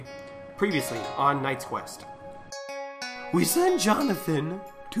Previously on Knight's Quest. We send Jonathan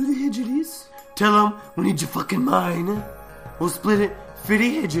to the Hidgeties. Tell him we need your fucking mine. We'll split it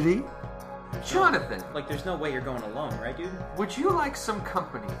 50 Hidgety. Jonathan, Like, there's no way you're going alone, right, dude? would you like some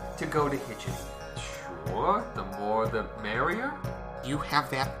company to go to Hidgety? Sure, the more the merrier. You have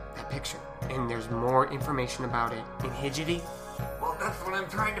that picture, and there's more information about it in Hidgety. Well, that's what I'm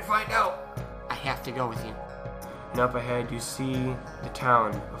trying to find out. I have to go with you. And up ahead, you see the town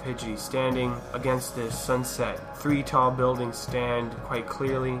of Hidgety standing against the sunset. 3 tall buildings stand quite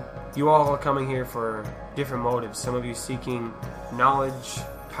clearly. You all are coming here for different motives. Some of you seeking knowledge,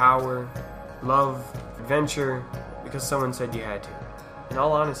 power, love, adventure, because someone said you had to. In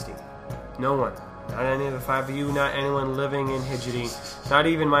all honesty, no one, not any of the 5 of you, not anyone living in Hidgety, not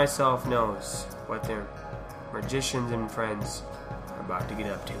even myself knows what their magicians and friends are about to get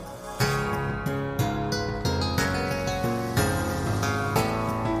up to.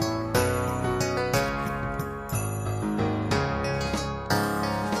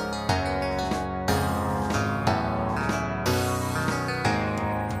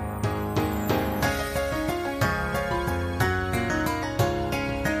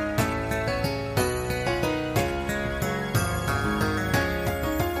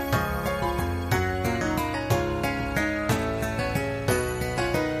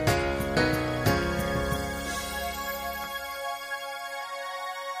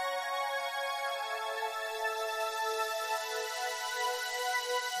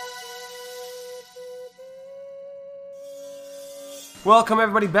 Welcome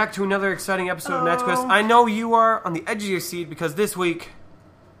everybody back to another exciting episode of Knight's Quest. I know you are on the edge of your seat because this week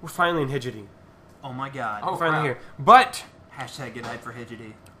we're finally in Hidgety. Oh my god. Oh, We're finally crap. here. But Hashtag get hyped for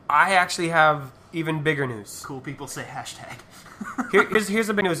Hidgety. I actually have even bigger news. Cool people say hashtag. Here's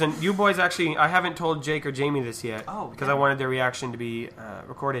the big news, and you boys actually, I haven't told Jake or Jamie this yet because I wanted their reaction to be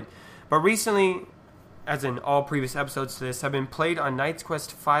recorded. But recently, as in all previous episodes to this, have been played on Knight's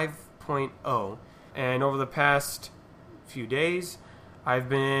Quest 5.0, and over the past few days, I've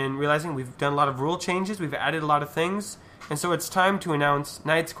been realizing we've done a lot of rule changes, we've added a lot of things, and so it's time to announce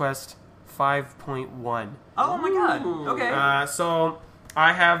Knight's Quest 5.1. Oh my god. Okay. So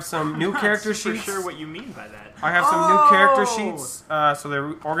I have some new character Super sheets. sure what you mean by that. I have some new character sheets, so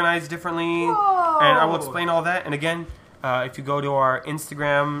they're organized differently, and I will explain all that. And again, if you go to our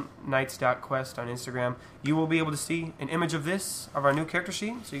Instagram, knights.quest on Instagram, you will be able to see an image of this, of our new character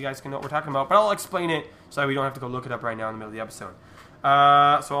sheet, so you guys can know what we're talking about. But I'll explain it so that we don't have to go look it up right now in the middle of the episode. So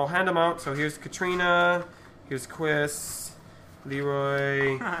I'll hand them out. So here's Katrina, here's Quiz,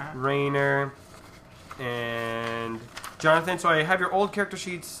 Leroy, Rainer, and Jonathan. So I have your old character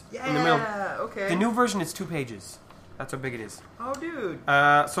sheets in the middle. Okay. The new version is 2 pages. That's how big it is. Oh, dude.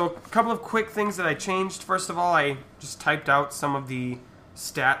 So a couple of quick things that I changed. First of all, I just typed out some of the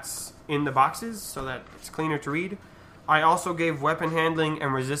stats in the boxes so that it's cleaner to read. I also gave weapon handling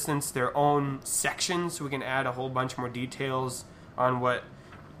and resistance their own sections so we can add a whole bunch more details on what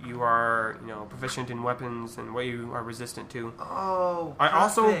you are, proficient in weapons and what you are resistant to. Oh, I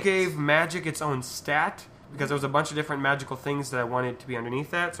also perfect. gave magic its own stat because there was a bunch of different magical things that I wanted to be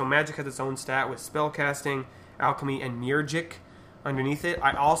underneath that. So magic has its own stat with spellcasting, alchemy, and Murgic underneath it.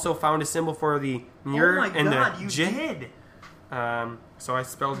 I also found a symbol for the Mur Oh my and god, the you J. did. So I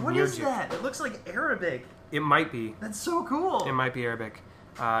spelled What Murgic. is that? It looks like Arabic. It might be. That's so cool. It might be Arabic.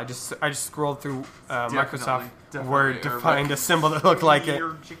 I just scrolled through Microsoft definitely Word to Arabic. find a symbol that looked like it.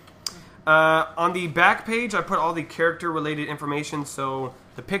 Murgic. On the back page, I put all the character-related information, so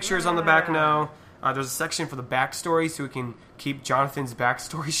the picture is on the back now. There's a section for the backstory, so we can keep Jonathan's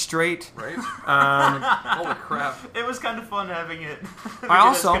backstory straight. Right? Holy crap. It was kind of fun having it.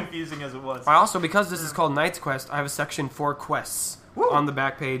 also- as confusing as it was. I also, because this is called Knight's Quest, I have a section for quests on the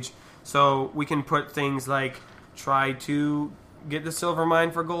back page, so we can put things like try to get the silver mine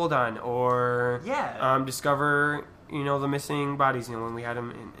for Goldon, or discover the missing bodies when we had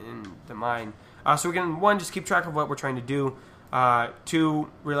them in the mine. So we can, 1, just keep track of what we're trying to do. 2,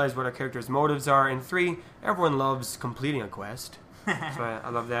 realize what our character's motives are. And 3, everyone loves completing a quest. So I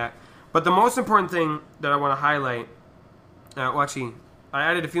love that. But the most important thing that I want to highlight, I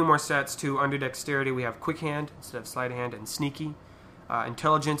added a few more stats to under dexterity. We have quick hand instead of sleight of hand, and sneaky.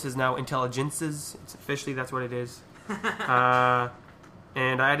 Intelligence is now intelligences. It's officially, that's what it is.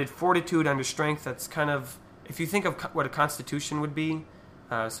 And I added fortitude under strength. That's kind of, if you think of what a constitution would be,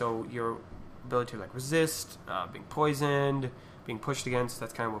 so your ability to resist, being poisoned, being pushed against,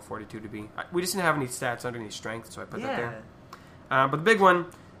 that's kind of what fortitude would be. We just didn't have any stats underneath strength, so I put that there. But the big one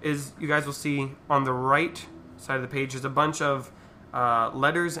is, you guys will see on the right side of the page, there's a bunch of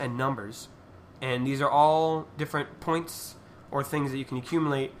letters and numbers, and these are all different points or things that you can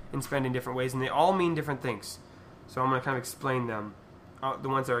accumulate and spend in different ways, and they all mean different things. So I'm going to kind of explain them, the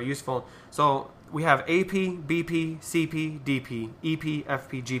ones that are useful. So we have AP, BP, CP, DP, EP,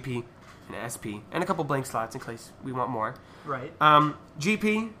 FP, GP, and SP, and a couple blank slots in case we want more. Right.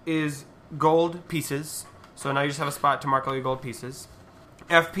 GP is gold pieces, so now you just have a spot to mark all your gold pieces.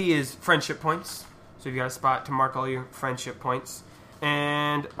 FP is friendship points, so you've got a spot to mark all your friendship points.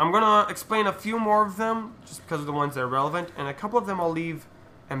 And I'm going to explain a few more of them, just because of the ones that are relevant, and a couple of them I'll leave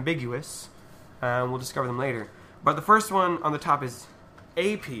ambiguous, and we'll discover them later. But the first one on the top is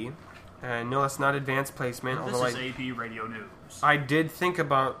AP, and no, that's not advanced placement. This is AP Radio News. I did think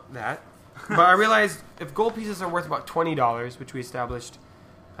about that, but I realized if gold pieces are worth about $20, which we established,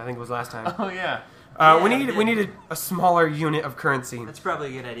 I think it was last time. Oh, yeah. We needed a smaller unit of currency. That's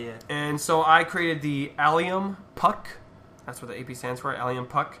probably a good idea. And so I created the Allium Puck. That's what the AP stands for, Allium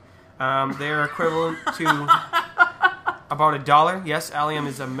Puck. They are equivalent to about $1. Yes, allium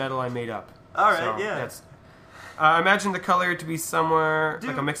is a metal I made up. All right, so yeah. That's, imagine the color to be somewhere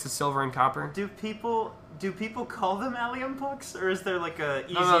like a mix of silver and copper. Do people call them allium pucks, or is there like a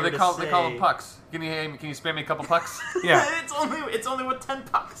easier No, they call to say? them pucks. Can you spare me a couple pucks? Yeah. it's only with 10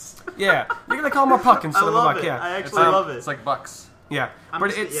 pucks. Yeah, you're gonna call them a puck instead of a love buck. it. Yeah, I actually love it. It's like bucks. yeah,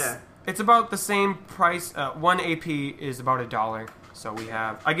 but it's about the same price. One AP is about $1. So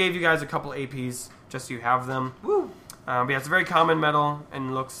I gave you guys a couple APs just so you have them. Woo! But yeah, it's a very common metal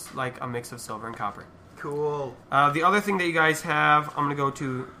and looks like a mix of silver and copper. Cool. The other thing that you guys have, I'm going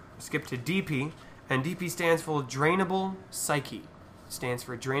to skip to DP, and DP stands for Drainable Psyche. Stands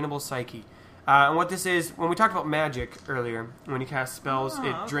for Drainable Psyche. And what this is, when we talked about magic earlier, when you cast spells,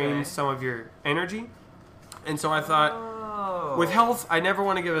 it drains some of your energy. And so I thought, with health, I never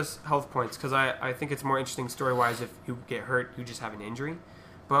want to give us health points, because I think it's more interesting story-wise if you get hurt, you just have an injury.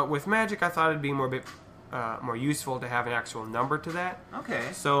 But with magic, I thought it'd be more useful to have an actual number to that. Okay.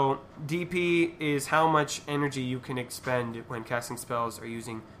 So DP is how much energy you can expend when casting spells or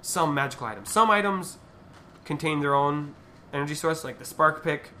using some magical items. Some items contain their own energy source, like the Spark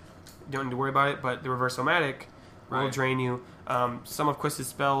Pick. You don't need to worry about it, but the Reverse-O-Matic will drain you. Some of Quist's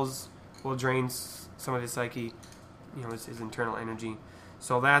spells will drain some of his psyche, his internal energy.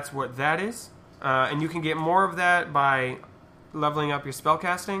 So that's what that is. And you can get more of that by leveling up your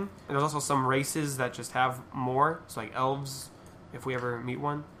spellcasting. And there's also some races that just have more. So like elves, if we ever meet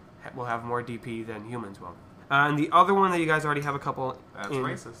one, will have more DP than humans will. And the other one that you guys already have a couple That's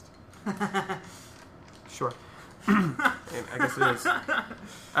racist. Sure. I guess it is.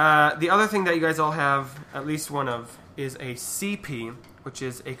 The other thing that you guys all have, at least one of, is a CP, which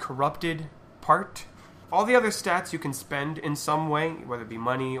is a corrupted part. All the other stats you can spend in some way, whether it be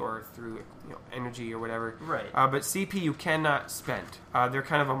money or through energy or whatever. Right. But CP you cannot spend. They're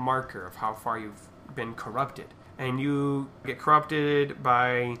kind of a marker of how far you've been corrupted. And you get corrupted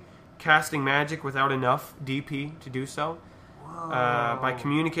by casting magic without enough DP to do so. By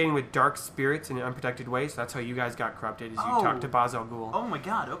communicating with dark spirits in an unprotected way. So that's how you guys got corrupted, is you talk to Baz Al Ghul. Oh my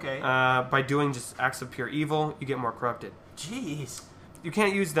god, okay. By doing just acts of pure evil, you get more corrupted. Jeez. You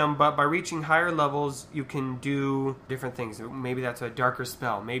can't use them, but by reaching higher levels, you can do different things. Maybe that's a darker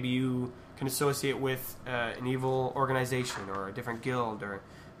spell. Maybe you can associate with an evil organization or a different guild or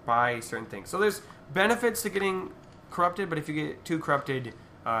buy certain things. So there's benefits to getting corrupted, but if you get too corrupted,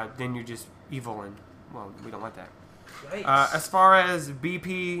 then you're just evil, and, well, we don't want that. As far as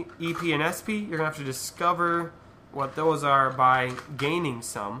BP, EP, and SP, you're going to have to discover what those are by gaining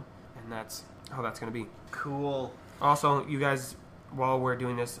some, and that's how that's going to be. Cool. Also, you guys, while we're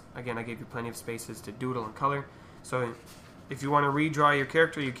doing this, again, I gave you plenty of spaces to doodle and color. So if you want to redraw your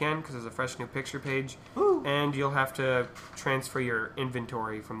character, you can, because there's a fresh new picture page. Woo. And you'll have to transfer your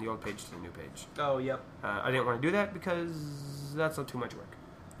inventory from the old page to the new page. Oh, yep. I didn't want to do that because that's not too much work.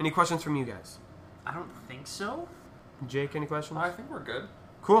 Any questions from you guys? I don't think so. Jake, any questions? I think we're good.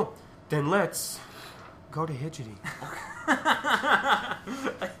 Cool. Then let's go to Hidgety. I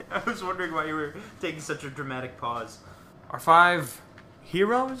was wondering why you were taking such a dramatic pause. Our five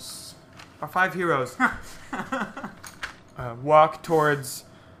heroes walk towards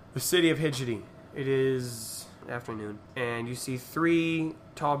the city of Hidgety. It is afternoon, and you see 3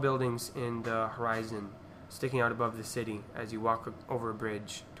 tall buildings in the horizon sticking out above the city as you walk over a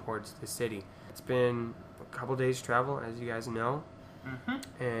bridge towards the city. It's been a couple days' travel, as you guys know,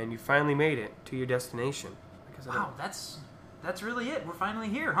 and you finally made it to your destination. Wow, that's really it. We're finally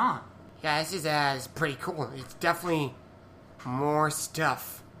here, huh? Yeah, this is pretty cool. It's definitely more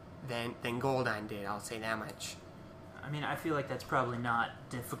stuff than Goldon did, I'll say that much. I mean, I feel like that's probably not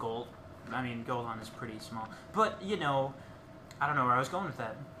difficult. I mean, Goldon is pretty small. But, I don't know where I was going with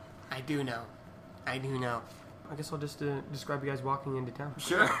that. I do know. I guess I'll just describe you guys walking into town.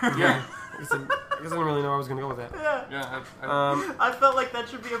 Sure. Yeah. I guess I didn't really know where I was going to go with that. Yeah. Yeah. I felt like that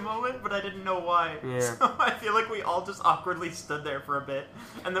should be a moment, but I didn't know why. Yeah. So I feel like we all just awkwardly stood there for a bit,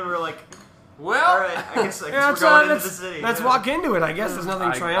 and then we were like, Well, all right, I guess Yeah, we're going into the city. let's walk into it. I guess there's nothing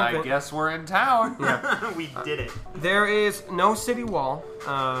I triumphant. guess we're in town. We did it. There is no city wall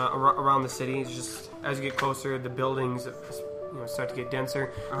around the city. It's just as you get closer, the buildings start to get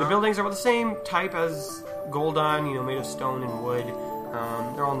denser. The buildings are the same type as Goldon, made of stone and wood.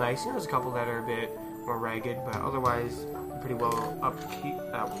 They're all nice. There's a couple that are a bit more ragged, but otherwise pretty well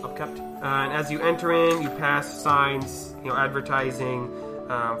upkept. And as you enter in, you pass signs, advertising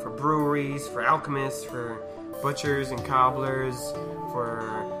for breweries, for alchemists, for butchers and cobblers,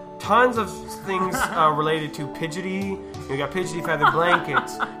 for tons of things related to Pidgeotty. You got Pidgeotty feather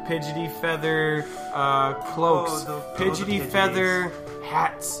blankets, Pidgeotty feather cloaks, Pidgeotty feather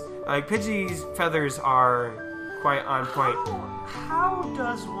hats. Like, Pidgeotty's feathers are quite on point. How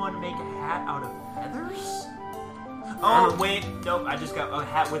does one make a hat out of feathers? Oh, wait. Nope, I just got a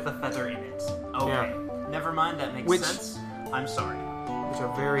hat with a feather in it. Okay. Yeah. Never mind, that makes sense. I'm sorry. Which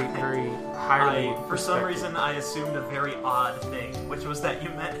are very, very highly For some respected. reason, I assumed a very odd thing, which was that you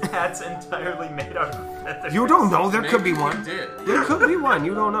meant hats entirely made out of feathers. You don't know. There could be Maybe one. you did. There could be one.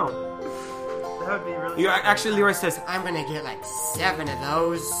 You don't know. That would be really Actually, Leroy says, I'm gonna get like 7 of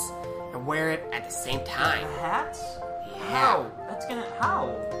those and wear it at the same time. hats? Yeah. How? That's gonna... How?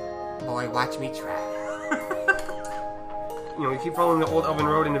 Boy, watch me try. you keep following the old Elven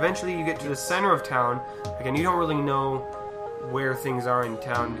Road, and eventually you get to the center of town. Again, you don't really know where things are in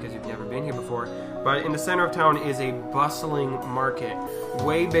town because you've never been here before. But in the center of town is a bustling market,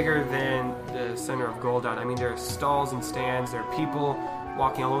 way bigger than the center of Goldon. I mean, there are stalls and stands. There are people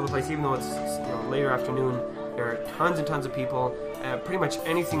walking all over the place, even though it's later afternoon. There are tons and tons of people. Pretty much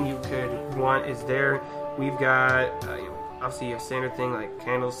anything you could want is there. We've got obviously a standard thing like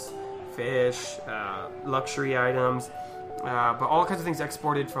candles, fish, luxury items. But all kinds of things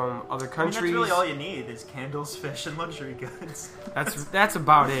exported from other countries. I mean, that's really all you need is candles, fish, and luxury goods. That's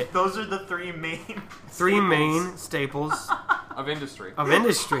about it. Those are the three main Main staples Of industry. of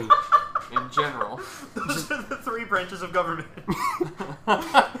industry. In general. Those are the 3 branches of government.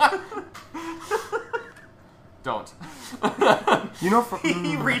 Don't.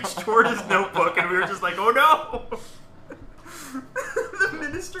 He reached toward his notebook, and we were just like, oh no! The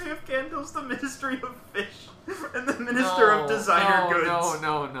Ministry of Candles, the Ministry of Fish, and the Minister of Designer Goods.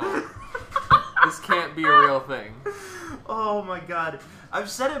 No. This can't be a real thing. Oh my god. I've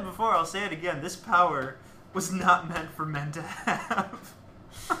said it before, I'll say it again. This power was not meant for men to have.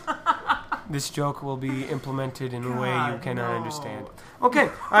 This joke will be implemented in a way you God, cannot no. understand. Okay,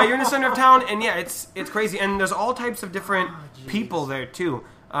 you're in the center of town, and yeah, it's crazy. And there's all types of different people there, too.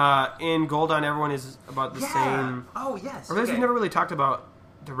 In Goldon, everyone is about the same. Oh, yes. Or Okay. we've never really talked about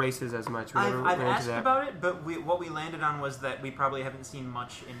the races as much. We never I've went into asked that. about it, but what we landed on was that we probably haven't seen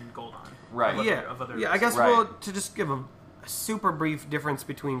much in Goldon. Right. Of other Yeah, I races. guess Right. to just give a super brief difference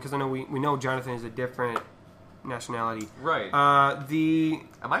between, because I know we know Jonathan is a different nationality. Right.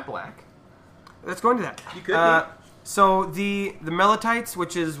 Am I black? Let's go into that. You could be. So the Melitites,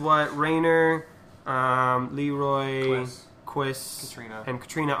 which is what Rainer, Leroy, Quiz, Katrina. and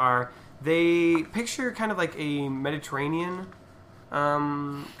Katrina are, they picture kind of like a Mediterranean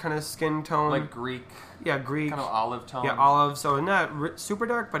kind of skin tone. Like Greek. Yeah, Greek. Kind of olive tone. Yeah, olive. So not super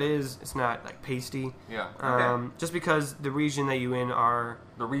dark, but it's not like pasty. Yeah. Just because the region that you in are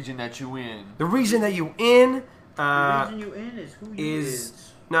The region that you in. the region that you in the region you in is who you is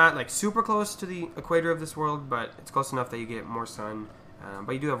not like super close to the equator of this world, but it's close enough that you get more sun.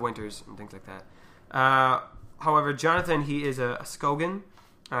 But you do have winters and things like that. However, Jonathan, he is a Skogan.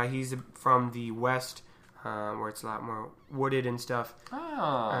 He's from the west, where it's a lot more wooded and stuff. Oh.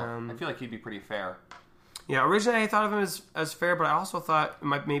 I feel like he'd be pretty fair. Yeah, originally I thought of him as fair, but I also thought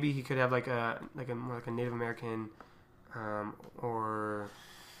maybe he could have like a more like a Native American or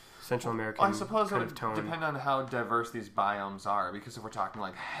Central American I suppose it kind would of tone. depend on how diverse these biomes are, because if we're talking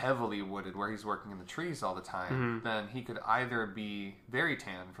like heavily wooded, where he's working in the trees all the time, then he could either be very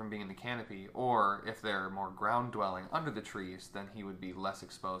tan from being in the canopy, or if they're more ground dwelling under the trees, then he would be less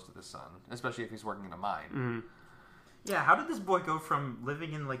exposed to the sun, especially if he's working in a mine. Yeah, how did this boy go from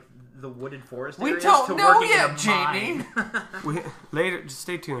living in like the wooded forest We areas don't to know working yet, in a Jamie. mine? Later, just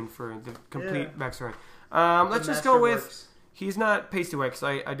stay tuned for the complete Yeah. backstory. Let's just go with he's not pasty white, because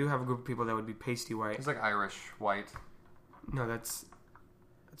I do have a group of people that would be pasty white. He's like Irish white. No, that's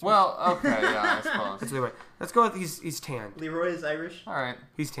Well, okay, yeah, I suppose. that's really white. Let's go with he's tanned. Leroy is Irish. All right,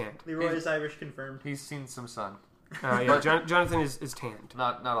 He's tanned. Leroy is Irish confirmed. he's seen some sun. Yeah, Jonathan is tanned.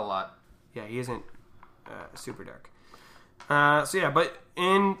 Not a lot. Yeah, he isn't super dark. But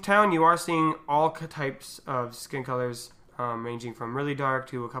in town you are seeing all types of skin colors, ranging from really dark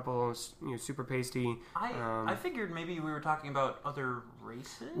to a couple super pasty. I figured maybe we were talking about other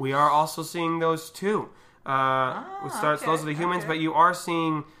races. We are also seeing those too. Those are the humans, but you are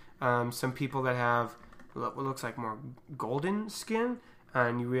seeing some people that have what looks like more golden skin,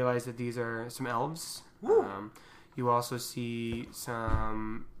 and you realize that these are some elves. You also see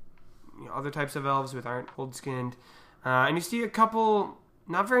some other types of elves that aren't gold-skinned. And you see a couple,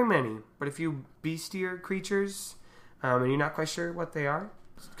 not very many, but a few bestier creatures. And you're not quite sure what they are,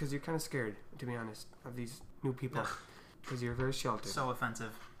 because you're kind of scared, to be honest, of these new people. Because you're very sheltered. So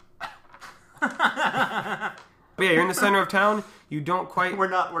offensive. But yeah, you're in the center of town. You don't quite... We're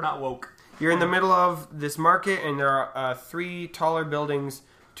not woke. You're in the middle of this market, and there are 3 taller buildings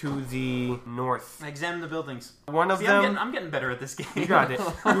to the north. I examine the buildings. One of them... I'm getting better at this game. You got it.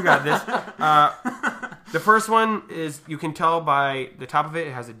 You got this. The first one is, you can tell by the top of it,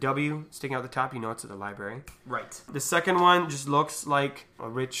 it has a W sticking out the top. You know it's at the library. Right. The second one just looks like a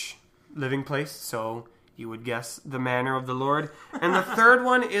rich living place, so you would guess the manor of the Lord. And the third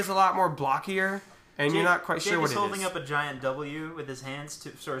one is a lot more blockier, and you're not quite sure what it is. Jake is holding up a giant W with his hands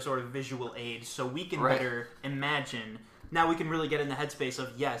to sort of visual aid, so we can better imagine. Now we can really get in the headspace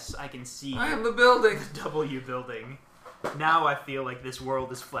of, yes, I can see... I am the building. The W building. Now I feel like this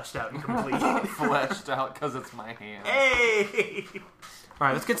world is fleshed out and complete. Fleshed out because it's my hand. Hey!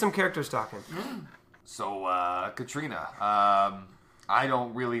 Alright, let's get some characters talking. So, Katrina, I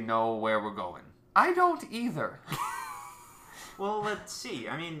don't really know where we're going. I don't either. Well, let's see.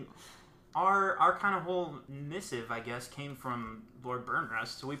 I mean, our kind of whole missive, I guess, came from Lord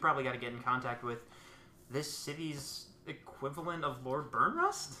Burnrust, so we probably got to get in contact with this city's equivalent of Lord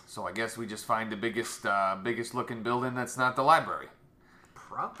Burnrust? So I guess we just find the biggest looking building that's not the library.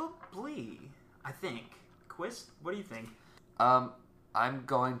 Probably, I think. Quist, what do you think? I'm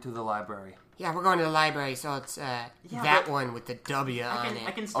going to the library. Yeah, we're going to the library, so it's that one with the W on it.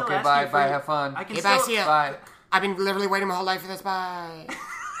 I can still okay, ask bye, you for bye, have fun. I can hey, still, bye, see ya. Bye. I've been literally waiting my whole life for this. Bye.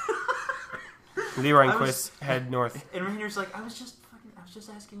 Leroy and Quist head north. And Rainer's like, I was just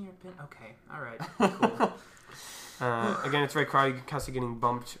asking your opinion. Okay, all right, cool. Again, it's very crowded. You're constantly getting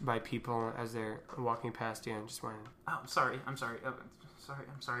bumped by people as they're walking past you. And just wanted. Oh, I'm sorry. I'm sorry.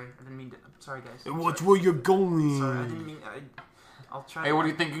 I didn't mean to. I'm sorry, guys. Watch where you're going. Sorry, I didn't mean. I'll try. Hey, what do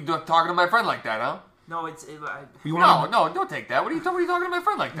you think you're talking to my friend like that, huh? No, No, don't take that. What are you talking to my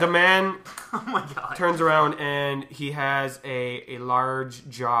friend like that? The man oh my god. turns around and he has a large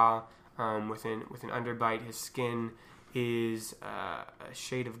jaw with an underbite. His skin is a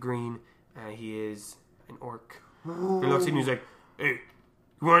shade of green. He is an orc. He looks at you and he's like, "Hey,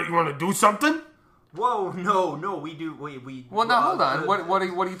 you want to do something?" Whoa, no, we do. We. Well, now hold on. What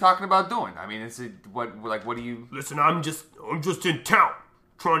are you talking about doing? I mean, what do you? Listen, I'm just in town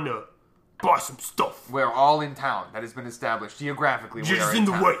trying to buy some stuff. We're all in town. That has been established geographically. You're just in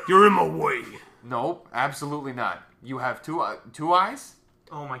the way. You're in my way. Nope, absolutely not. You have two eyes.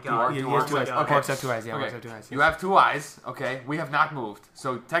 Oh my god. He has 2 eyes. Okay. Orcs have 2 eyes. Yeah, Okay. orcs have 2 eyes. You have 2 eyes. Okay, we have not moved.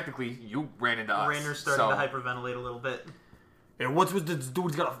 So technically, you ran into us. Rainer's starting to hyperventilate a little bit. And what's with this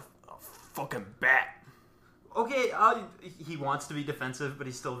dude's got a fucking bat? Okay, he wants to be defensive, but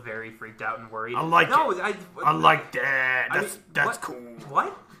he's still very freaked out and worried. I like it. I like that. That's cool.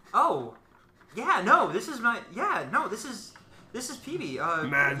 What? Oh, yeah. No, this is my. Yeah, no, this is Peavy.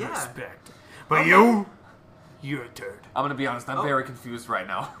 Mad yeah. respect. But you're a turd. I'm gonna be honest. I'm very confused right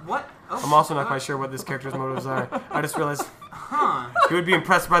now. What? Oh, I'm also not quite sure what this character's motives are. I just realized Huh? he would be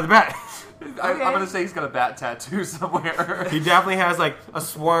impressed by the bat. I'm gonna say he's got a bat tattoo somewhere. He definitely has like a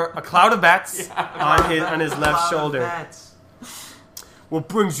cloud of bats on his left shoulder. Bats. What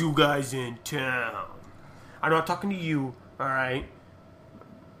brings you guys in town? I'm not talking to you, all right,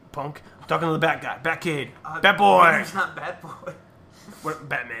 punk. I'm talking to the bat guy, bat kid, bat boy. He's not Bat Boy. What,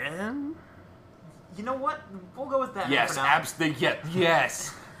 Batman? You know what? We'll go with Batman Yes, for now.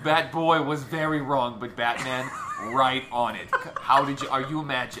 yes. Bat Boy was very wrong, but Batman, right on it. How did you? Are you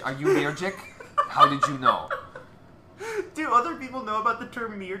magic? How did you know? Do other people know about the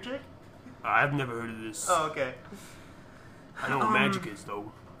term Mirjik? I've never heard of this. Oh, okay. I know what magic is,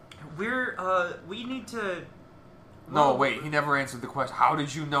 though. We need to... No, wait, he never answered the question. How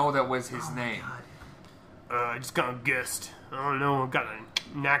did you know that was his name? God. I just kind of guessed. I don't know. I've got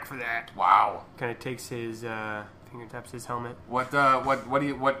a knack for that. Wow. Kind of takes his finger, taps his helmet. What do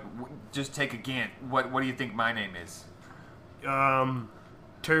you, just take a gant. What do you think my name is?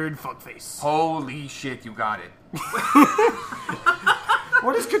 Turd fuckface. Holy shit, you got it.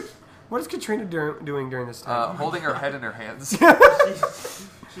 What is Katrina doing during this time? Holding her head in her hands.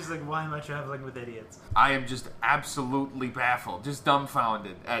 She's like, why am I traveling with idiots? I am just absolutely baffled, just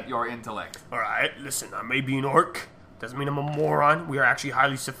dumbfounded at your intellect. Alright, listen, I may be an orc. Doesn't mean I'm a moron. We are actually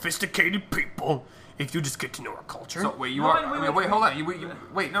highly sophisticated people. If you just get to know our culture. So, wait, Hold on.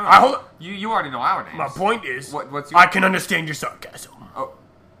 Wait, no. Hold on. You already know our names. My point is, What's your... I can understand your sarcasm. Oh.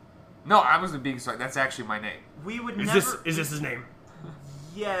 No, I wasn't being sorry. That's actually my name. We would Is never... this his name?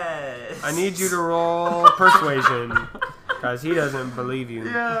 Yes. I need you to roll persuasion. Because he doesn't believe you.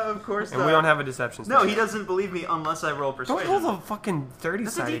 Yeah, of course And we don't have a deception No, station. he doesn't believe me unless I roll persuasion. Don't roll the fucking That's a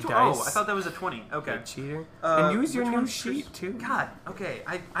 30-sided D20. dice. Oh, I thought that was a 20. Okay. You cheater. And use your which new one's sheet, too. God, okay.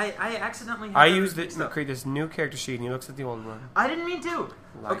 I accidentally had I that used it mixed to up. create this new character sheet, and he looks at the old one. I didn't mean to.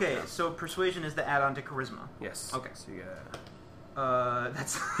 Like Okay, that. so persuasion is the add-on to charisma. Yes. Okay. So you got...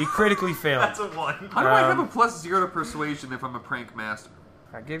 That's... He critically failed. That's a 1. How do I have a +0 to persuasion if I'm a prank master?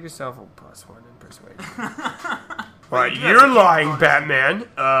 I gave yourself a +1 in persuasion. Wait, Alright, you you're have lying, bonus. Batman.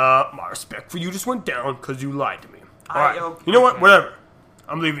 My respect for you just went down because you lied to me. Alright, okay. you know what? Whatever.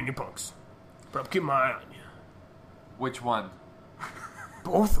 I'm leaving you punks. But I'm keeping my eye on you. Which one?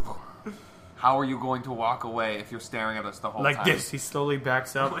 Both of them. How are you going to walk away if you're staring at us the whole Like time? this. He slowly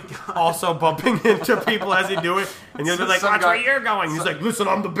backs up. Oh my God. Also bumping into people as he do it. And you'll be like, Some watch guy- where you're going. He's like, listen,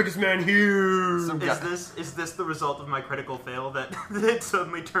 I'm the biggest man here. Some- Is this the result of my critical fail that it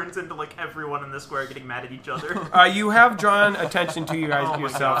suddenly turns into like everyone in the square getting mad at each other? You have drawn attention to you guys Oh my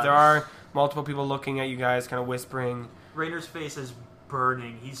yourself. God. There are multiple people looking at you guys, kind of whispering. Rainer's face is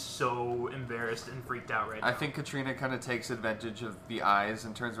burning. He's so embarrassed and freaked out right now. I think Katrina kind of takes advantage of the eyes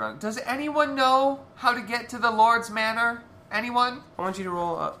and turns around. Does anyone know how to get to the Lord's Manor? Anyone? I want you to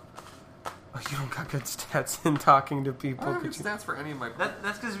roll up. Oh, you don't got good stats in talking to people. I don't have Could good you- stats for any of my...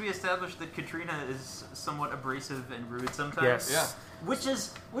 That's because we established that Katrina is somewhat abrasive and rude sometimes. Yes. Yeah. Which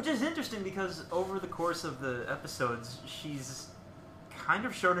is interesting because over the course of the episodes, she's kind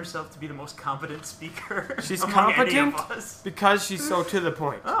of shown herself to be the most competent speaker. She's among any competent of us. because she's so to the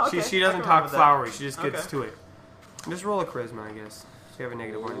point. Oh, okay. She I doesn't can talk roll with that. flowery. She just gets Okay. to it. Just roll a charisma, I guess. So you have a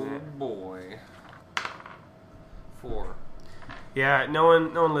negative one in Oh it. boy. 4. Yeah, no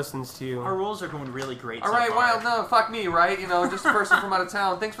one listens to you. Our rolls are going really great. All so right, far. well, no, fuck me, right? You know, just a person from out of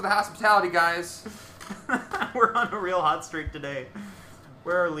town. Thanks for the hospitality, guys. We're on a real hot streak today.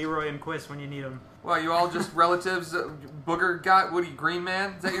 Where are Leroy and Quiz when you need them? Well, you all just relatives? Booger guy? What are you, Green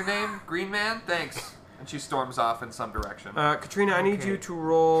Man? Is that your name? Green Man? Thanks. And she storms off in some direction. Katrina, I need Okay. you to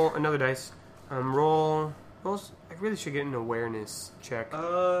roll another dice. Roll. I really should get an awareness check.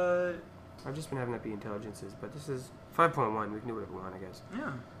 I've just been having that be intelligences, but this is 5.1. We can do whatever we want, I guess. Yeah.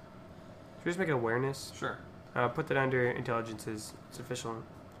 Should we just make an awareness? Sure. Put that under intelligences. It's official.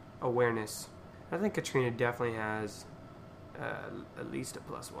 Awareness. I think Katrina definitely has at least a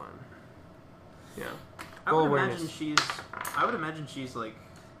 +1. Yeah. I Roll would awareness. imagine she's like.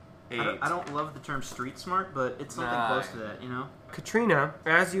 8. I don't love the term street smart, but it's something 9. close to that, you know. Katrina,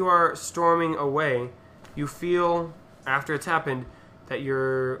 as you are storming away, you feel, after it's happened, that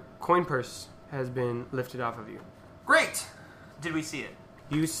your coin purse has been lifted off of you. Great! Did we see it?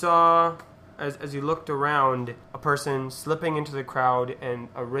 You saw, as you looked around, a person slipping into the crowd and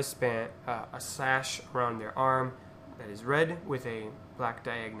a wristband, a sash around their arm that is red with a black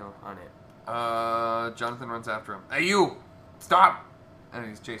diagonal on it. Jonathan runs after him. Hey, you! Stop! And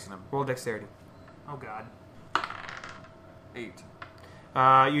he's chasing him. Roll dexterity. Oh God. 8.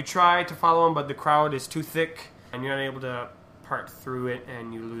 You try to follow him, but the crowd is too thick, and you're not able to part through it,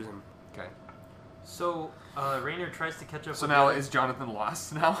 and you lose him. Okay. So Rainer tries to catch up. So with now the- is Jonathan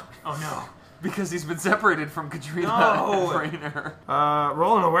lost now? Oh no. Because he's been separated from Katrina No! and Rainer.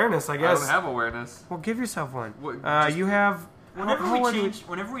 Roll an awareness, I I guess. don't have awareness. Well, give yourself one. What, just- You have. Whenever how we would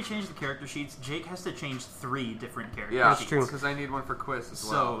whenever we change the character sheets, Jake has to change 3 different character Yeah, sheets. true. Because I need one for Quiz as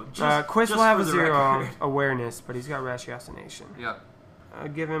well. So just, Quiz just will have for a the 0 record, awareness, but he's got ratiocination. Yeah.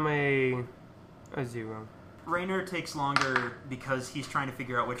 Give him a 0. Rainer takes longer because he's trying to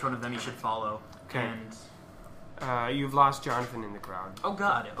figure out which one of them he should follow. Okay. And You've lost Jonathan in the crowd. oh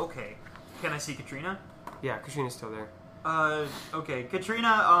God. Okay. Can I see Katrina? Yeah, Katrina's still there. Okay.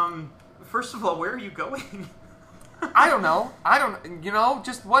 Katrina. First of all, where are you going? I don't know. You know,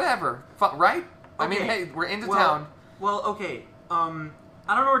 just whatever. Right? I mean, Okay. hey, we're into Well- town. Well, okay. I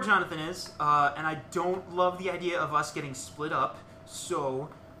don't know where Jonathan is, and I don't love the idea of us getting split up. So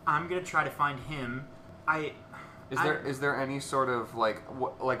I'm gonna try to find him. Is there any sort of like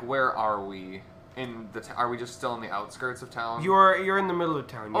where are we in the? Are we just still in the outskirts of town? You're in the middle of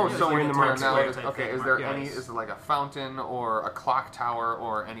town. Oh, You're, so you're we're in the town market now. square. Type Okay, thing, is there right? any? Yes. Is there like a fountain or a clock tower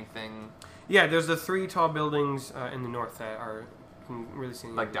or anything Yeah, there's the 3 tall buildings in the north that are you can really see.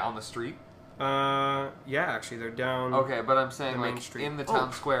 like down the street? Yeah, actually, they're down. Okay, but I'm saying, the main like, street. in the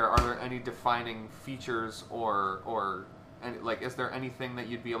town square, are there any defining features or like, is there anything that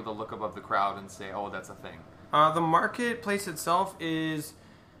you'd be able to look above the crowd and say, oh, that's a thing? The marketplace itself is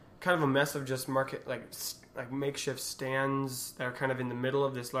kind of a mess of just like makeshift stands that are kind of in the middle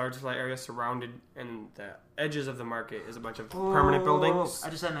of this large flat area surrounded, and the edges of the market is a bunch of permanent buildings. I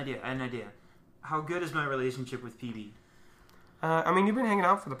just had an idea. How good is my relationship with PB? I mean, you've been hanging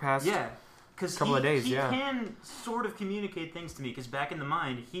out for the past couple of days, he can sort of communicate things to me, because back in the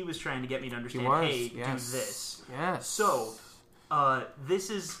mind, he was trying to get me to understand, do this. Yes. So, this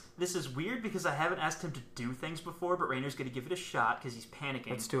is weird, because I haven't asked him to do things before, but Rainer's going to give it a shot, because he's panicking.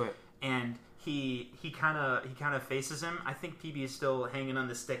 Let's do it. And he kind of faces him. I think PB is still hanging on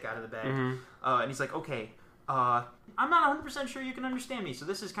the stick out of the bag. Mm-hmm. And he's like, okay, I'm not 100% sure you can understand me, so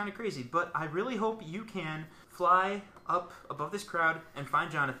this is kind of crazy, but I really hope you can fly up above this crowd and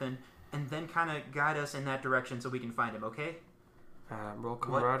find Jonathan, and then kind of guide us in that direction so we can find him, okay? Roll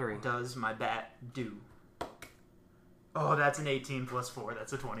camaraderie. What does my bat do? Oh, that's an 18 plus 4.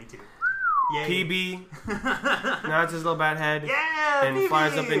 That's a 22. Yay. PB nods his little bat head and PB!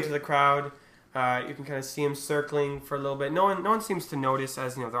 flies up into the crowd. You can kind of see him circling for a little bit. No one seems to notice,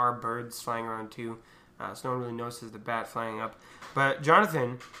 as there are birds flying around too, so no one really notices the bat flying up. But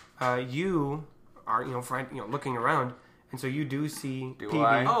Jonathan, you are looking around, and so you do see PB.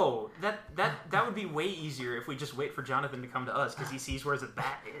 I? Oh, that would be way easier if we just wait for Jonathan to come to us, because he sees where the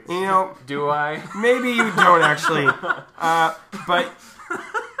bat is. Do I? Maybe you don't actually, but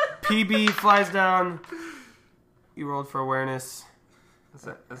PB flies down. You rolled for awareness.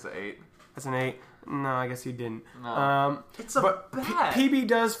 That's an 8. That's an 8. No, I guess you didn't. No. It's a bat. PB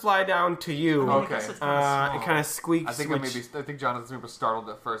does fly down to you. Okay. It It kind of squeaks. I think Jonathan's was startled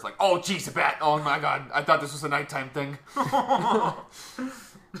at first, like, oh, jeez, a bat! Oh my god, I thought this was a nighttime thing.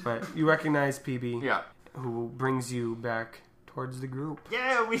 But you recognize PB. Yeah. Who brings you back towards the group.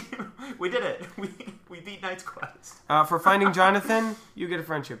 Yeah, we did it. We beat Knight's Quest. For finding Jonathan, you get a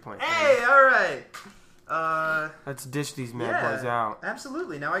friendship point. Hey, all right. Let's dish these mad boys out.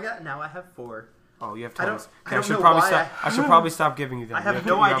 Absolutely. Now I have 4. Oh, you have I don't- tons. I don't should know probably why stop. I should probably stop giving you them. I have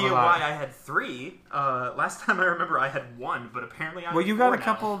no idea why I had 3. Last time I remember I had 1, but apparently I. Well, you got four a now.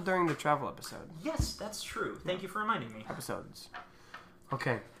 couple during the travel episode. Yes, that's true. Thank you for reminding me. Episodes.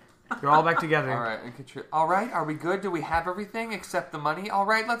 Okay, you're all back together. All right, all right, are we good? Do we have everything except the money? All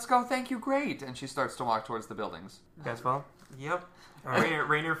right, let's go. Thank you, great. And she starts to walk towards the buildings. You guys follow? Yep. Right.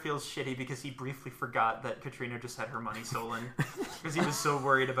 Rainer feels shitty because he briefly forgot that Katrina just had her money stolen because he was so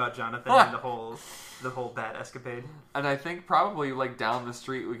worried about Jonathan and the whole bat escapade. And I think probably like down the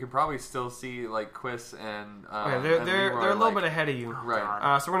street we could probably still see like Quiss and they're a little bit ahead of you.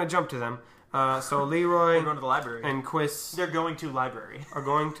 Right. So we're gonna jump to them. So Leroy They're going to the library. and Quiss They're going to library. are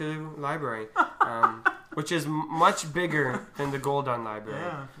going to library, which is much bigger than the Goldon Library.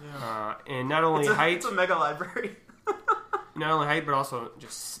 Yeah. And not only height, It's a mega library. not only height, but also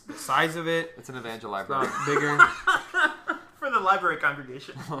just the size of it. It's an evangel It's a library. lot bigger. For the library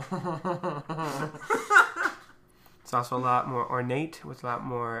congregation. It's also a lot more ornate with a lot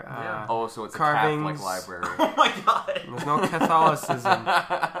more Oh, so it's carvings. a Catholic library. Oh my god. There's no Catholicism.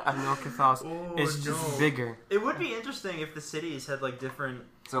 No Catholicism. Oh, It's just bigger. It would be interesting if the cities had like different,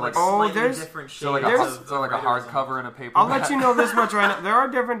 So like, slightly there's- different shades so like a of hardcover and a paperback. I'll let you know this much right now. There are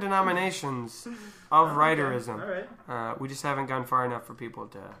different denominations of writerism. All right. We just haven't gone far enough for people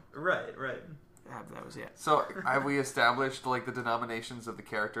to Right. have those yet. So have we established like the denominations of the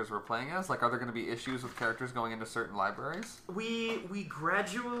characters we're playing as? Like, are there going to be issues with characters going into certain libraries? We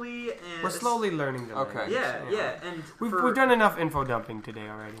gradually and We're slowly learning them. Okay. Yeah, and We've done enough info dumping today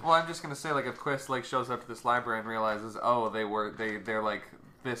already. Well, I'm just going to say, like, if Quiss like shows up to this library and realizes, oh, they're like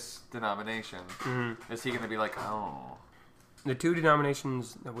this denomination, is he going to be like, oh? The two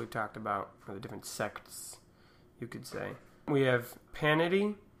denominations that we've talked about are the different sects, you could say. We have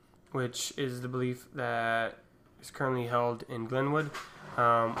Panity, which is the belief that is currently held in Glenwood.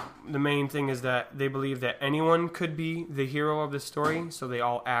 The main thing is that they believe that anyone could be the hero of the story, so they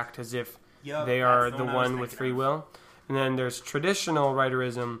all act as if they are the one with free will. And then there's traditional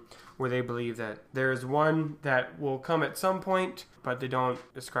writerism, where they believe that there's one that will come at some point, but they don't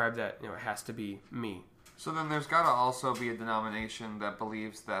describe that it has to be me. So then there's got to also be a denomination that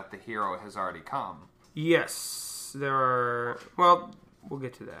believes that the hero has already come. Yes, there are. Well, we'll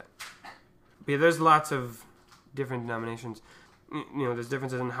get to that. But yeah, there's lots of different denominations. There's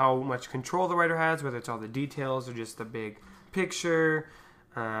differences in how much control the writer has, whether it's all the details or just the big picture.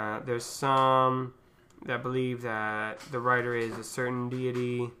 There's some that believe that the writer is a certain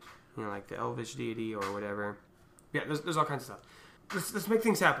deity, like the elvish deity or whatever. Yeah, there's all kinds of stuff. let's make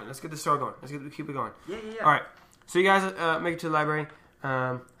things happen. Let's get the story going. Keep it going. Yeah. All right. So you guys make it to the library.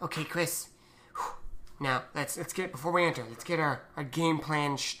 Okay, Chris. Now let's get before we enter. Let's get our game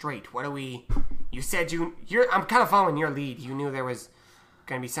plan straight. What do we? You said you're. I'm kind of following your lead. You knew there was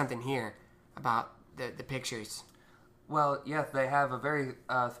going to be something here about the pictures. Well, yes, they have a very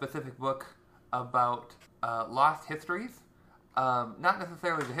specific book about lost histories. Not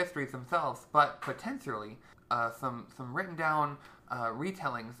necessarily the histories themselves, but potentially some written down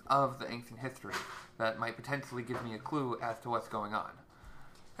retellings of the ancient history that might potentially give me a clue as to what's going on.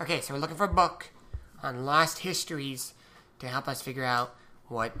 Okay, so we're looking for a book on lost histories to help us figure out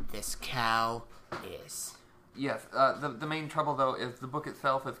what this cow is. Yes, the main trouble, though, is the book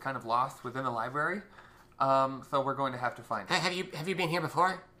itself is kind of lost within the library, so we're going to have to find it. Have you been here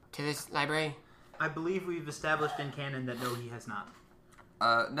before to this library? I believe we've established in canon that no, he has not.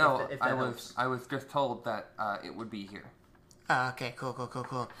 No, if that helps. I was just told that it would be here. Okay, cool.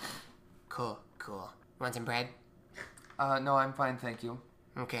 Want some bread? No, I'm fine, thank you.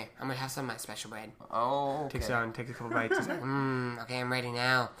 Okay, I'm gonna have some of my special bread. Oh, okay. Takes a couple bites. Okay, I'm ready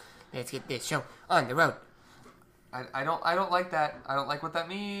now. Let's get this show on the road. I don't like that. I don't like what that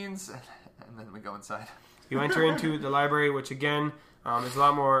means. And then we go inside. You enter into the library, which again is a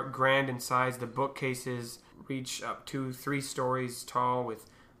lot more grand in size. The bookcases reach up to 3 stories tall with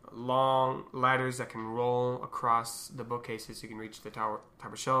long ladders that can roll across the bookcases so you can reach the top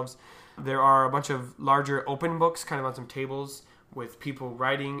of shelves. There are a bunch of larger open books kind of on some tables with people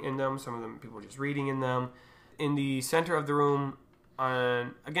writing in them. Some of them people just reading in them. In the center of the room,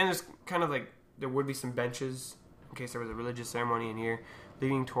 again, there's kind of like there would be some benches in case there was a religious ceremony in here,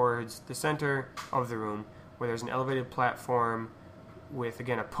 leading towards the center of the room where there's an elevated platform with,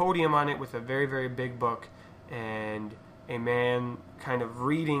 again, a podium on it with a very, very big book and a man kind of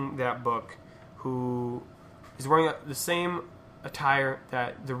reading that book who is wearing the same attire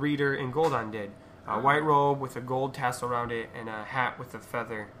that the reader in Gul'dan did. A white robe with a gold tassel around it and a hat with a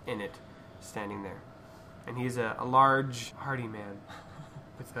feather in it standing there. And he's a large, hardy man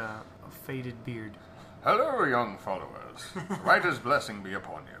with a faded beard. Hello, young followers. Writer's blessing be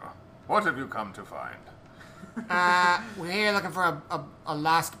upon you. What have you come to find? We're here looking for a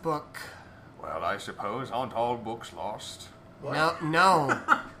lost book. Well, I suppose aren't all books lost? What? No.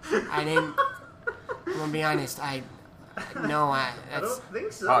 I didn't. I'm gonna be honest. I don't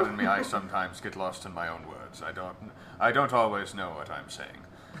think so. Pardon me, I sometimes get lost in my own words. I don't always know what I'm saying.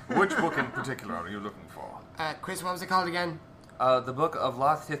 Which book in particular are you looking for? Chris, what was it called again? The Book of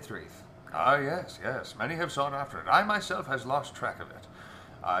Lost Histories. Ah, yes. Many have sought after it. I myself has lost track of it.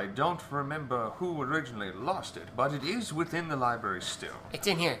 I don't remember who originally lost it, but it is within the library still. It's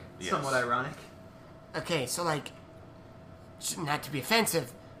in here. Yes. Somewhat ironic. Okay, so not to be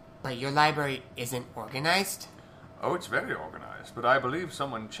offensive, but your library isn't organized? Oh, it's very organized, but I believe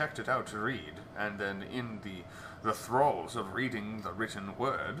someone checked it out to read, and then in the thralls of reading the written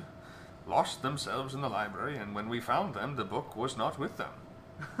word, lost themselves in the library, and when we found them, the book was not with them.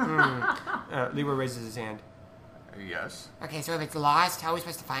 Leroy raises his hand. Yes. Okay, so if it's lost, how are we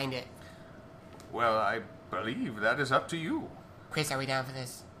supposed to find it? Well, I believe that is up to you. Chris, are we down for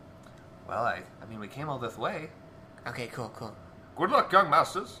this? Well, I mean, we came all this way. Okay, cool. Good luck, young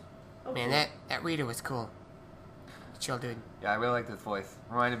masters. Man, that reader was cool. Chill, dude. Yeah, I really like this voice.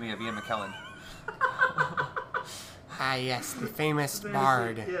 Reminded me of Ian McKellen. Ah, yes, the famous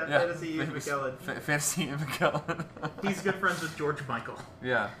bard. Yeah, Fantasy Ian McKellen. Fantasy Ian McKellen. He's good friends with George Michael.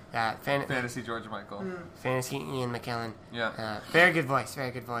 Yeah. Fantasy George Michael. Fantasy Ian McKellen. Yeah. Very good voice.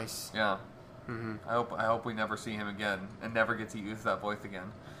 Yeah. Mm-hmm. I hope we never see him again and never get to use that voice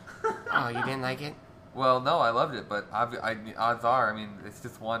again. Oh, you didn't like it? Well, no, I loved it, but odds are, I mean, it's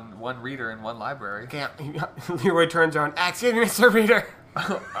just one reader in one library. Okay, Leroy turns around. Excuse me, Mr. Reader.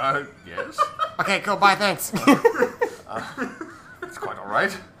 Yes? Okay, cool, bye, thanks. It's quite all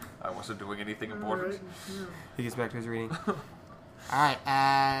right. I wasn't doing anything important. He gets back to his reading. Alright,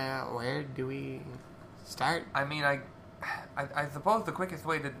 where do we start? I mean, I suppose the quickest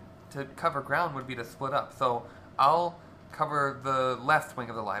way to cover ground would be to split up. So I'll cover the left wing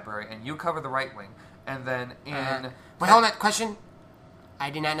of the library, and you cover the right wing. And then Wait, hold on, question.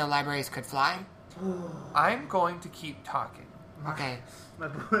 I did not know libraries could fly. I'm going to keep talking. Okay. My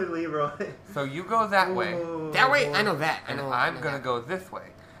boy Leroy. So you go that way. That way? I know that. And I'm going to go this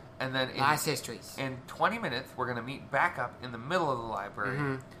way. And then Last histories. In 20 minutes, we're going to meet back up in the middle of the library.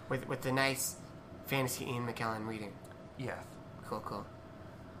 Mm-hmm. With the nice fantasy Ian McKellen reading. Yes. Cool.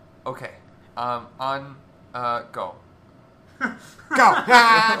 Okay. Go. Go!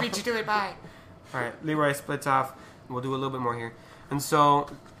 I beat you to it, bye. Alright, Leroy splits off. We'll do a little bit more here. And so,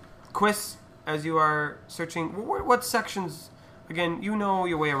 Quiz, as you are searching, what sections again, you know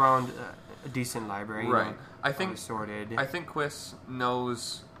your way around a decent library. Right. You know, I think sorted. I think Quiss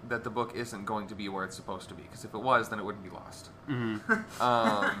knows that the book isn't going to be where it's supposed to be, because if it was, then it wouldn't be lost.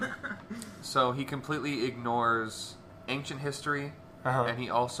 So he completely ignores ancient history, and he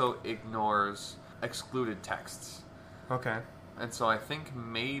also ignores excluded texts. Okay. And so I think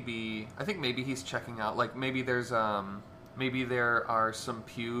maybe he's checking out, like, maybe there's maybe there are some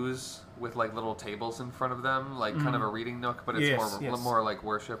pews with like little tables in front of them, like kind of a reading nook, but it's more like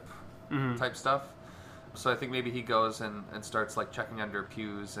worship type stuff. So I think maybe he goes and starts like checking under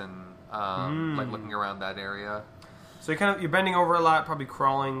pews and like looking around that area. So you're bending over a lot, probably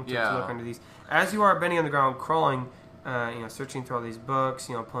crawling to look under these. As you are bending on the ground, crawling, searching through all these books,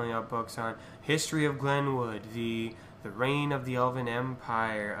 pulling out books on history of Glenwood, the reign of the Elven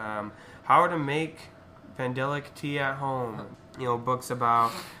Empire, how to make Vandalic tea at home, books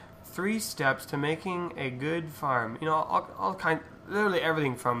about 3 steps to making a good farm, all literally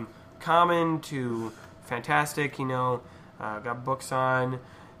everything from common to fantastic, got books on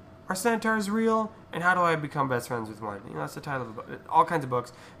are centaurs real and how do I become best friends with one? That's the title of the book. All kinds of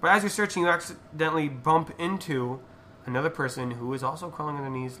books. But as you're searching, you accidentally bump into another person who is also crawling on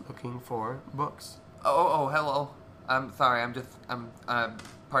their knees looking for books. Oh, hello. I'm sorry.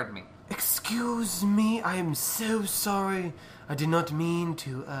 Pardon me. Excuse me. I am so sorry. I did not mean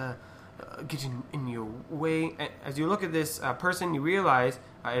to get in your way. As you look at this person, you realize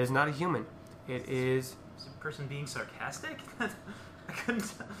it is not a human. It is... Is the person being sarcastic? I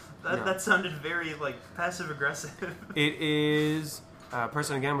couldn't... That sounded very, passive-aggressive. It is a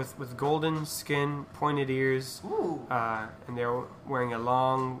person, again, with golden skin, pointed ears. Ooh. And they're wearing a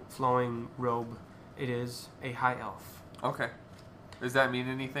long, flowing robe. It is a high elf. Okay. Does that mean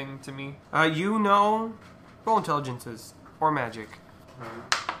anything to me? Roll intelligences or magic.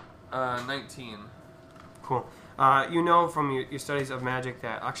 19. Cool. From your studies of magic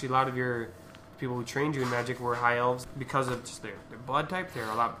that actually a lot of your people who trained you in magic were high elves because of just their blood type. They're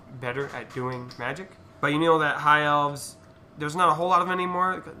a lot better at doing magic. But you know that high elves, there's not a whole lot of them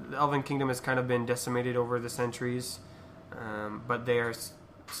anymore. The Elven Kingdom has kind of been decimated over the centuries. But they are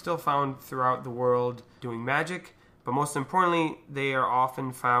still found throughout the world doing magic. But most importantly, they are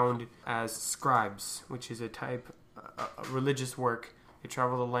often found as scribes, which is a type of religious work. They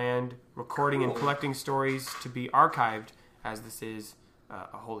travel the land, recording and collecting stories to be archived, as this is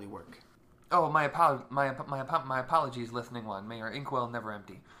a holy work. Oh, my apologies, listening one. May your inkwell never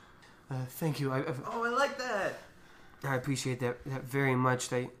empty. Thank you. I like that. I appreciate that very much.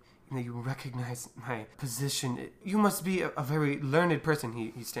 That you recognize my position. You must be a very learned person.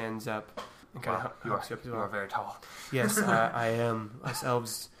 He stands up. And kind of you are very tall. Yes, I am. Us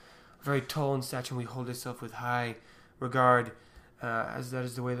elves, very tall in stature, and we hold ourselves with high regard, as that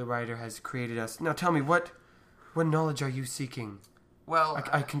is the way the writer has created us. Now, tell me, what knowledge are you seeking? Well,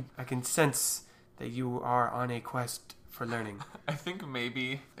 I can sense that you are on a quest for learning. I think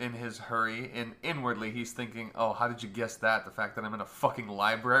maybe in his hurry, inwardly, he's thinking, "Oh, how did you guess that? The fact that I'm in a fucking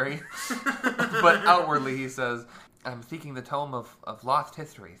library." But outwardly, he says, "I'm seeking the tome of lost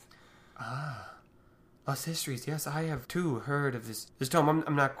histories." Lost histories. Yes, I have too heard of this tome.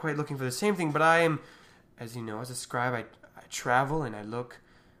 I'm not quite looking for the same thing, but I am, as you know, as a scribe, I travel and I look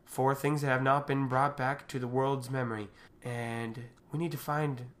for things that have not been brought back to the world's memory. And we need to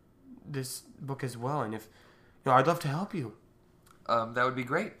find this book as well. And if I'd love to help you. That would be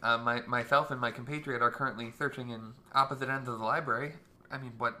great. Myself and my compatriot are currently searching in opposite ends of the library. I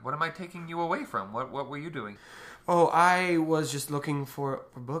mean, what am I taking you away from? What were you doing? Oh, I was just looking for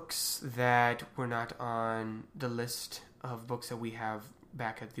books that were not on the list of books that we have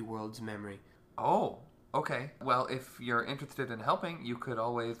back at the world's memory. Oh, okay. Well, if you're interested in helping, you could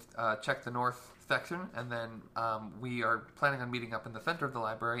always check the north section, and then we are planning on meeting up in the center of the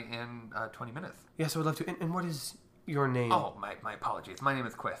library in 20 minutes. Yes, I would love to. And what is your name? Oh, my apologies. My name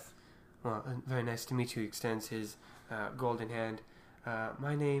is Quiss. Well, very nice to meet you. He extends his golden hand.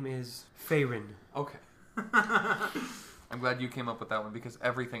 My name is Faerun. Okay. I'm glad you came up with that one because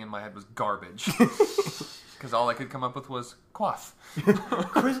everything in my head was garbage. Because all I could come up with was Quath.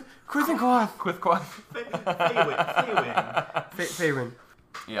 Quiz and Quath. Quath. Faerun.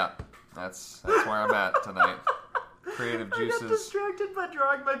 Yeah, that's where I'm at tonight. Creative juices. I got distracted by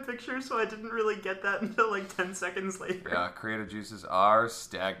drawing my picture, so I didn't really get that until 10 seconds later. Yeah, creative juices are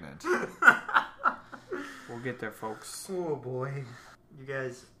stagnant. We'll get there, folks. Oh boy. You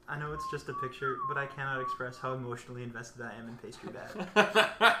guys, I know it's just a picture, but I cannot express how emotionally invested I am in Pastry Dad.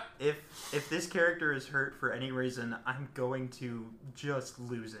 If this character is hurt for any reason, I'm going to just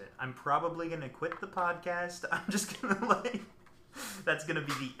lose it. I'm probably going to quit the podcast. I'm just going to that's going to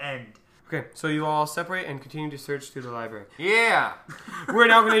be the end. Okay, so you all separate and continue to search through the library. Yeah. We're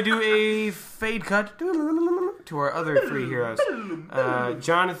now going to do a fade cut to our other three heroes.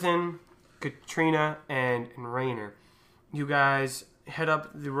 Jonathan, Katrina, and Rainer. You guys head up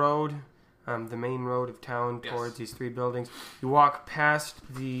the road, the main road of town, towards these three buildings. You walk past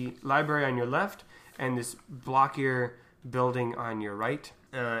the library on your left and this blockier building on your right,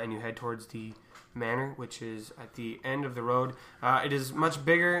 and you head towards the manor, which is at the end of the road. It is much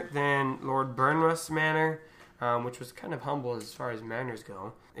bigger than Lord Burnrust's manor, which was kind of humble as far as manors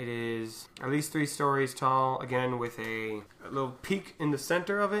go. It is at least 3 stories tall, again with a little peak in the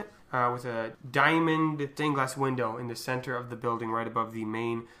center of it, with a diamond stained glass window in the center of the building right above the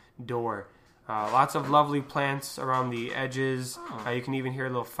main door. Lots of lovely plants around the edges. You can even hear a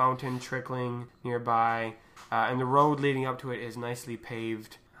little fountain trickling nearby. And the road leading up to it is nicely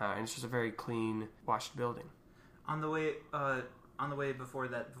paved. And it's just a very clean, washed building. On the way before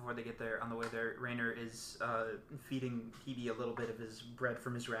they get there, on the way there, Rainer is feeding Peebee a little bit of his bread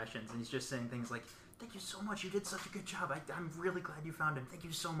from his rations, and he's just saying things like, "Thank you so much. You did such a good job. I'm really glad you found him. Thank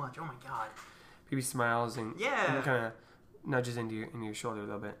you so much. Oh my god." Peebee smiles and kind of nudges into your shoulder a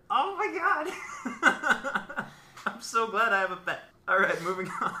little bit. Oh my god! I'm so glad I have a pet. All right, moving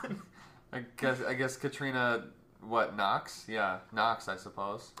on. I guess Katrina. What, knocks? Yeah, knocks, I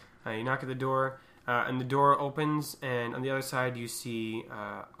suppose. You knock at the door, and the door opens, and on the other side you see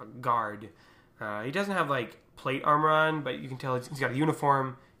a guard. He doesn't have, plate armor on, but you can tell he's got a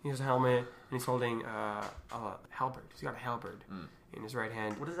uniform, he has a helmet, and he's holding a halberd. He's got a halberd in his right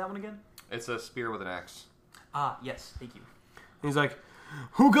hand. What is that one again? It's a spear with an axe. Ah, yes, thank you. And he's like,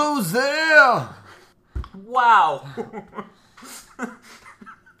 "Who goes there?" Wow!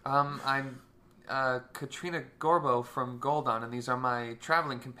 I'm... Katrina Gorbo from Goldon, and these are my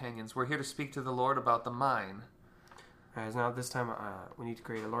traveling companions. We're here to speak to the Lord about the mine. Now this time we need to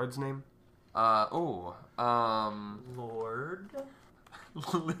create a Lord's name. Lord?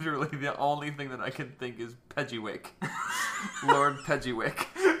 Literally the only thing that I can think is Peggywick. Lord Peggywick.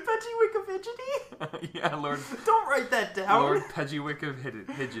 Peggywick of Hidgety? Yeah, Lord... Don't write that down! Lord Peggywick of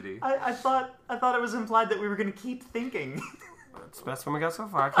Hidgety. I thought it was implied that we were going to keep thinking. That's the best one we got so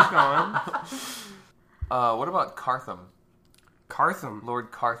far. Keep going. What about Cartham? Cartham?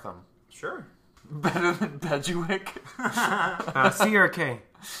 Lord Cartham. Sure. Better than Peggywick? C or K?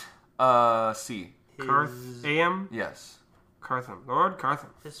 C. A-M? Yes. Cartham. Lord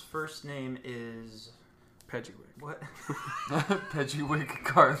Cartham. His first name is... Peggywick. What? Peggywick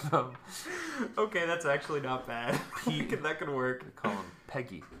Cartham. Okay, that's actually not bad. That could work. Call him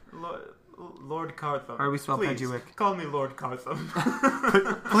Peggy. Lord Cartham. How do we spell Please, Peggywick? Call me Lord Cartham.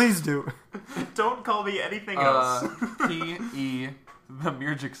 Please do. Don't call me anything else. P-E, the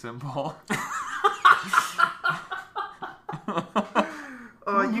music symbol.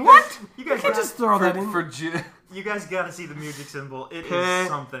 What? You guys can't just throw that in. For G. You guys gotta see the music symbol. It is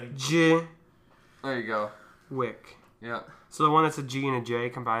something. J. There you go. Wick. Yeah. So the one that's a G and a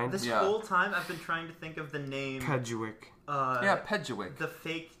J combined? This whole time I've been trying to think of the name... Peggywick. Yeah, Peggywick. The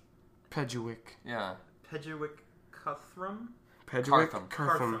fake... Peggywick. Yeah. Peggywick Cuthram?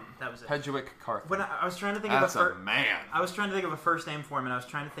 Cartham. That was it. Peggywick Cartham. When I was trying to think That's of a man. I was trying to think of a first name for him, and I was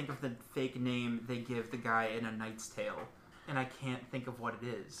trying to think of the fake name they give the guy in A Knight's Tale, and I can't think of what it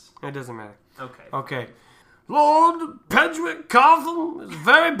is. It doesn't matter. Okay. Lord Peggywick Cartham is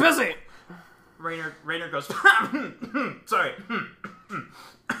very busy. Rainer goes, sorry.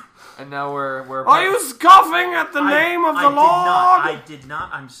 And now we're. Are you scoffing at the name of the Lord? I did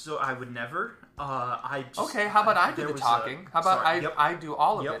not. I would never. Okay, how about I do the talking? How about I do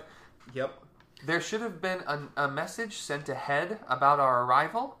all of it? Yep. There should have been a message sent ahead about our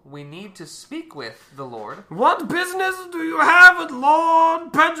arrival. We need to speak with the Lord. What business do you have with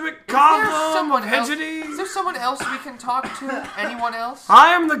Lord Peggywick Cartham of Hidgety? Is there someone else we can talk to? Anyone else?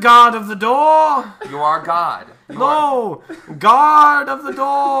 I am the guard of the door. You are God. Guard of the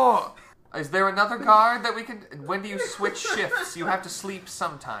door. Is there another guard that we can... When do you switch shifts? You have to sleep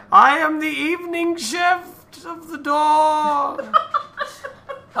sometime. I am the evening shift of the door.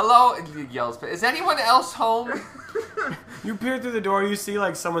 Hello? And he yells, is anyone else home? You peer through the door, you see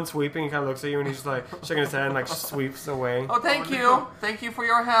someone sweeping, he kind of looks at you and he's just shaking his head and sweeps away. Oh, thank you. Thank you for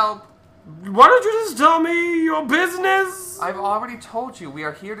your help. Why don't you just tell me your business? I've already told you. We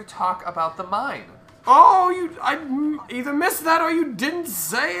are here to talk about the mine. Oh, I either missed that or you didn't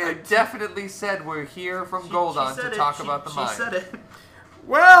say it. I definitely said we're here from Goldon to talk about the mine. She said it.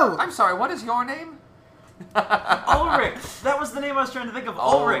 Well, I'm sorry, what is your name? Ulrich. That was the name I was trying to think of.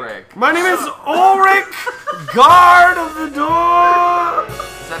 Ulrich. My name is Ulrich, guard of the door.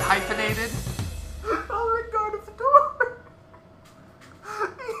 Is that hyphenated? Ulrich, guard of the door.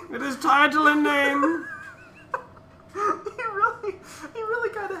 It is title and name. He really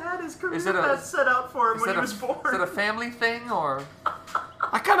kind of had his career path set out for him when he was born. Is it a family thing, or?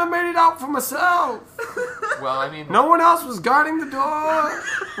 I kind of made it out for myself. Well, I mean... No one else was guarding the door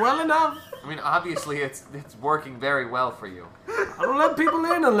well enough. I mean, obviously, it's working very well for you. I don't let people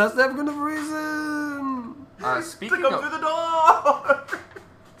in unless they have a good enough reason. Speaking to come through the door!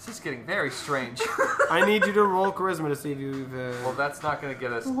 This is getting very strange. I need you to roll charisma to see if you've... Well, that's not going to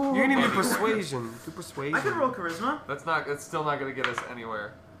get us... You can even do persuasion. Do persuasion. I can roll charisma. That's still not going to get us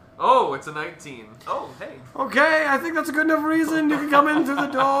anywhere. Oh, it's a 19. Oh, hey. Okay, I think that's a good enough reason. You can come in through the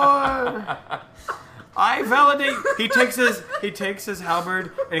door. I validate. He takes his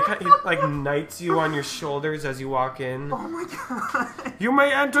halberd and he like knights you on your shoulders as you walk in. Oh my god. You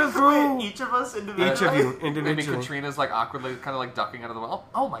may enter through. Wait, each of us individually. Each of you Maybe individually. Katrina's like awkwardly kind of like ducking out of the well.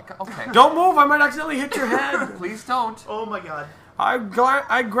 Oh my god. Okay. Don't move. I might accidentally hit your head. Please don't. Oh my god. I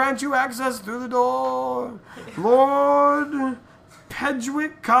grant you access through the door, Lord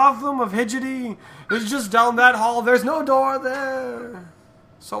Pedgwick Cotham of Hidgety. It's just down that hall. There's no door there,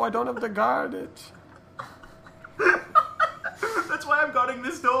 so I don't have to guard it. That's why I'm guarding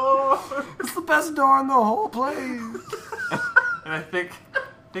this door. It's the best door in the whole place. And I think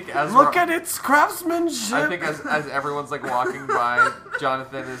as Look at its craftsmanship. I think as everyone's like walking by,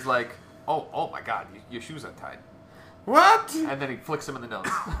 Jonathan is like, oh my god, your shoe's untied. What? And then he flicks him in the nose.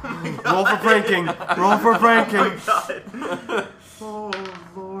 Roll for pranking. Roll for pranking. Oh my god. Oh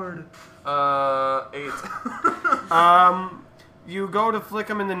lord. 8. You go to flick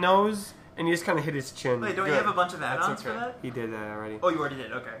him in the nose, and you just kind of hit his chin. Wait, don't you have a bunch of add-ons for that? He did that already. Oh, you already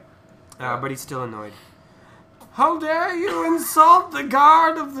did. Okay. But he's still annoyed. How dare you insult the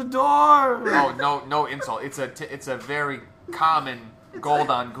guard of the door? Oh no insult. It's a very common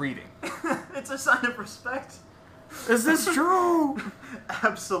Goldon greeting. It's a sign of respect. Is this true?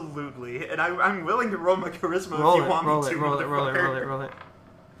 Absolutely, and I'm willing to roll my charisma if you want me to. Roll it.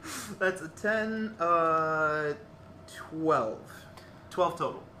 That's a 10, 12. 12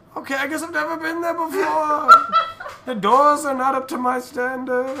 total. Okay, I guess I've never been there before. The doors are not up to my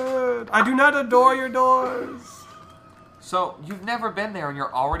standard. I do not adore your doors. So you've never been there, and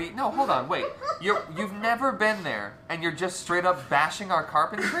you're already hold on, wait. You've never been there, and you're just straight up bashing our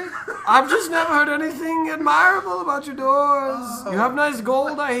carpentry? I've just never heard anything admirable about your doors. You have nice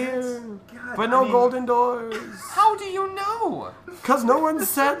gold, I hear, but no golden doors. How do you know? Because no one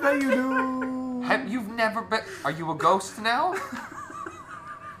said that you do. You've never been... Are you a ghost now?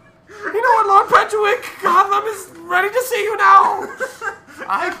 You know what, Lord Pedgwick? Gotham is ready to see you now.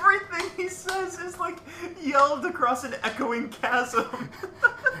 Everything he says is like yelled across an echoing chasm.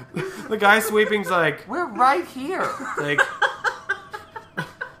 The guy sweeping's like... We're right here. Like...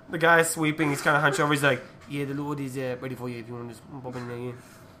 The guy sweeping, he's kind of hunched over, he's like, yeah, the Lord is ready for you if you want to just pop in there.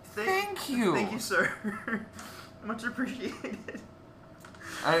 Thank you. Thank you, sir. Much appreciated.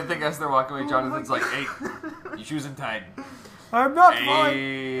 I think as they're walking away, Jonathan's like, hey, your shoes untied. I'm not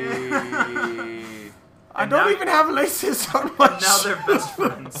fine. I don't even have laces on my Now they're best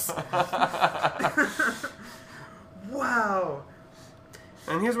friends. Wow.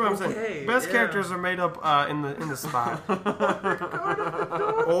 And here's what I'm saying. Best characters are made up in the spot.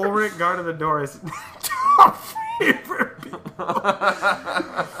 Ulrich, guard of the door, is our favorite people.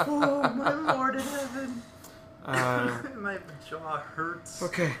 Oh, my Lord in heaven. My jaw hurts.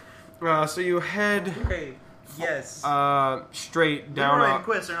 Okay. So you head... Okay. Yes. Straight down. Leroy and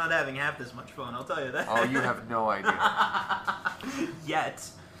Quist are not having half this much fun, I'll tell you that. Oh, you have no idea. Yet.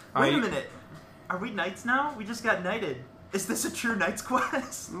 Wait a minute. Are we knights now? We just got knighted. Is this a true knight's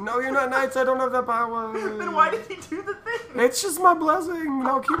quest? No, you're not knights. I don't have that power. Then why did he do the thing? It's just my blessing.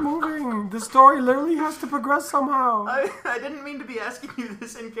 Now keep moving. The story literally has to progress somehow. I didn't mean to be asking you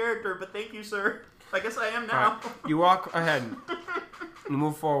this in character, but thank you, sir. I guess I am now. Right. You walk ahead. You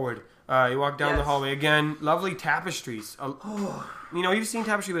move forward. You walk down the hallway again. Lovely tapestries. You know, you've seen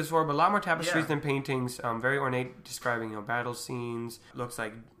tapestry before, but a lot more tapestries than paintings. Very ornate, describing battle scenes. Looks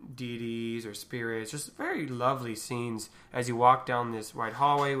like deities or spirits. Just very lovely scenes as you walk down this wide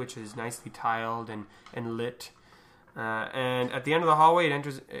hallway, which is nicely tiled and lit. And at the end of the hallway,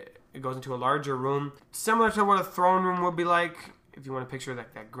 it goes into a larger room, similar to what a throne room would be like. If you want to picture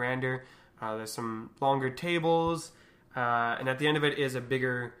that grander, there's some longer tables. And at the end of it is a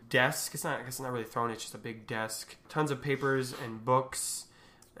bigger desk. It's not really a throne, it's just a big desk. Tons of papers and books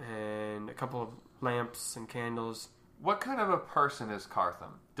and a couple of lamps and candles. What kind of a person is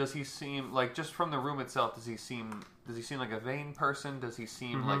Cartham? Does he seem like, just from the room itself, does he seem like a vain person? Does he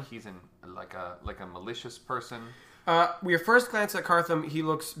seem like he's like a malicious person? Your first glance at Cartham, he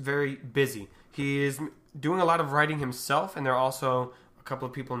looks very busy. He is doing a lot of writing himself, and there are also a couple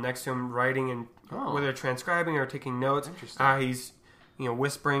of people next to him writing and whether transcribing or taking notes. Interesting. He's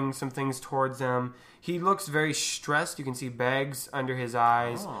whispering some things towards them. He looks very stressed. You can see bags under his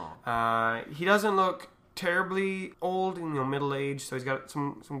eyes. He doesn't look terribly old, middle aged. So he's got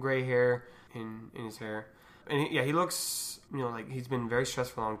some gray hair in his hair, and he looks like he's been very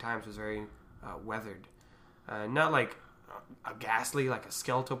stressed for a long time. So he's very weathered, not like a ghastly, like a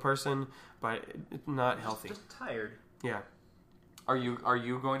skeletal person, but not healthy. Just tired. Yeah. Are you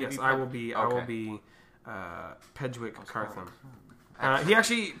going to be? Yes, I will be. I will be Pedrick Cartham.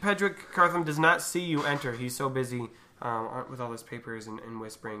 Pedrick Cartham does not see you enter. He's so busy with all his papers and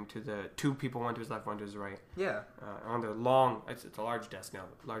whispering to the two people, one to his left, one to his right. Yeah. On the long, it's a large desk now,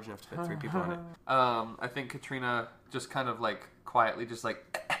 large enough to fit 3 people on it. I think Katrina just kind of like quietly, just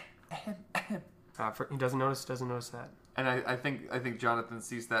like. He doesn't notice that. And I think Jonathan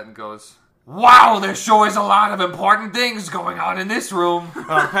sees that and goes, "Wow, there sure is a lot of important things going on in this room."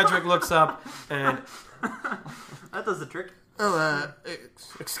 Pedrick looks up and that does the trick. Oh,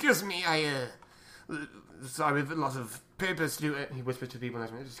 excuse me, sorry, with a lot of papers to do. He whispers to the people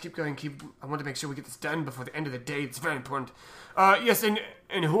next to him. Just keep going, I want to make sure we get this done before the end of the day. It's very important. Yes, and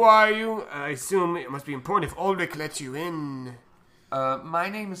who are you? I assume it must be important if Ulrich lets you in. My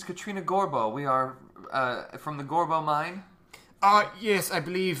name is Katrina Gorbo. We are from the Gorbo mine. Yes, I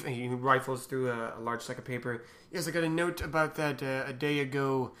believe. He rifles through a large stack of paper. Yes, I got a note about that a day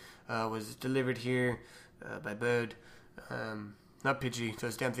ago. Was delivered here by bird. Not Pidgey.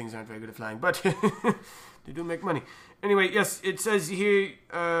 Those damn things aren't very good at flying, but they do make money. Anyway, yes, it says here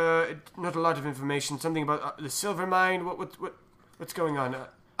not a lot of information. Something about the silver mine. What's going on?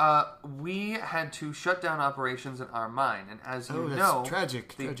 We had to shut down operations at our mine, and as you know,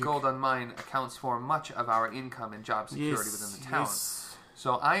 tragic. Goldon mine accounts for much of our income and job security within the town. Yes.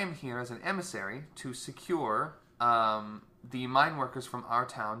 So I am here as an emissary to secure the mine workers from our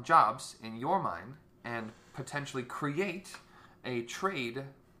town jobs in your mine, and potentially create a trade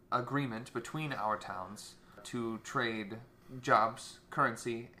agreement between our towns to trade jobs,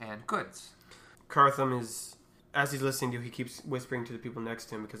 currency, and goods. Cartham is, as he's listening to you, he keeps whispering to the people next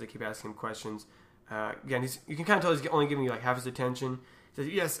to him because they keep asking him questions. Again, you can kind of tell he's only giving you like half his attention. He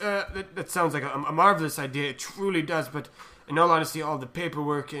says, yes, that sounds like a marvelous idea. It truly does, but in all honesty, all the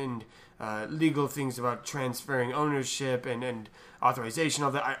paperwork and legal things about transferring ownership and authorization,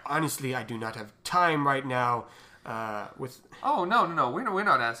 all that, I do not have time right now. Oh, no. We're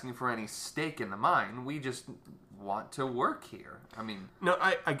not asking for any stake in the mine. We just want to work here. I mean... No,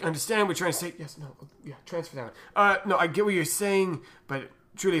 I understand what you're trying to say. Yes, no, yeah, transfer that one. No, I get what you're saying, but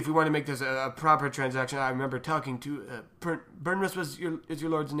truly, if we want to make this a proper transaction, I remember talking to... Bernrus is your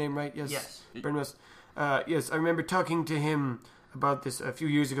lord's name, right? Yes. Bernrus. Yes, I remember talking to him about this a few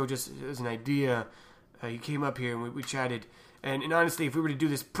years ago, just as an idea. He came up here and we chatted. And honestly, if we were to do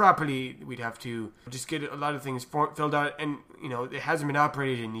this properly, we'd have to just get a lot of things filled out. And, it hasn't been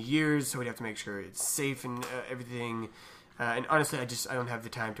operated in years, so we'd have to make sure it's safe and everything. And honestly, I don't have the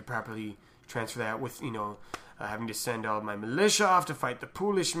time to properly transfer that with, having to send all of my militia off to fight the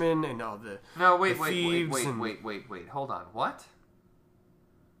Polishmen and all the wait. Hold on. What?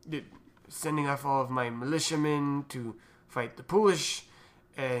 Sending off all of my militiamen to fight the Polish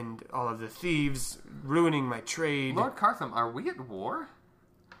and all of the thieves, ruining my trade. Lord Cartham, are we at war?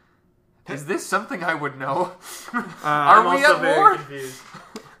 Is this something I would know? Are we at war?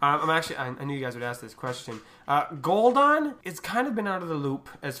 I knew you guys would ask this question. Goldon is kind of been out of the loop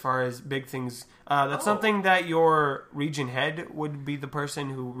as far as big things. That's something that your region head would be the person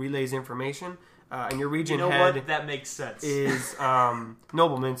who relays information. And your region head... what? That makes sense. ...is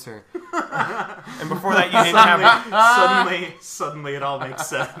Noble Mincer. And before that, you didn't have... Suddenly it all makes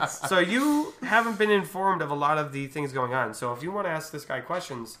sense. So you haven't been informed of a lot of the things going on. So if you want to ask this guy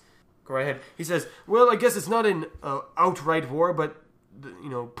questions, go right ahead. He says, well, I guess it's not an outright war, but,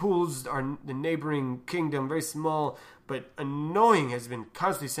 Pools are the neighboring kingdom, very small, but annoying, has been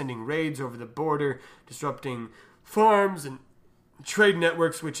constantly sending raids over the border, disrupting farms and trade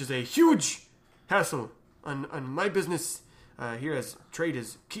networks, which is a huge... hassle on my business here, as trade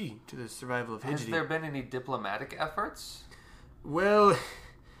is key to the survival of Hidgety. Has there been any diplomatic efforts? Well,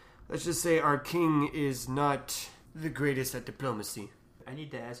 let's just say our king is not the greatest at diplomacy. I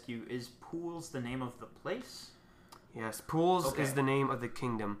need to ask you, is Pools the name of the place? Yes, Pools is the name of the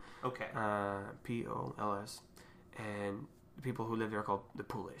kingdom. Okay. P-O-L-S. And the people who live there are called the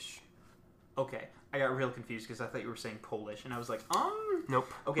Polish. Okay. I got real confused because I thought you were saying Polish, and I was like,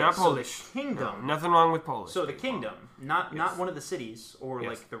 Nope. Okay, not so Polish. The kingdom. No, nothing wrong with Polish. So the kingdom, not one of the cities or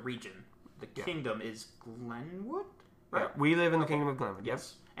like the region. The kingdom is Glenwood, right? Yeah, we live in the kingdom of Glenwood.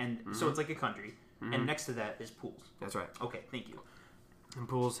 Yes. And so it's like a country, and next to that is Pools. That's right. Okay, thank you. And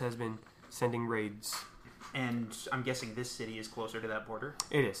Pools has been sending raids. And I'm guessing this city is closer to that border?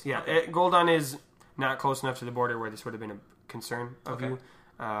 It is, yeah. Okay. Goldon is not close enough to the border where this would have been a concern of you.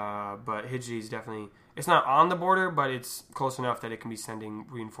 But Hidji is definitely... It's not on the border, but it's close enough that it can be sending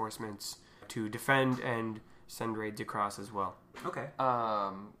reinforcements to defend and send raids across as well. Okay.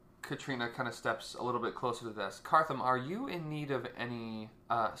 Katrina kind of steps a little bit closer to this. Cartham, are you in need of any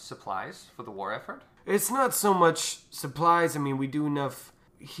supplies for the war effort? It's not so much supplies. I mean, we do enough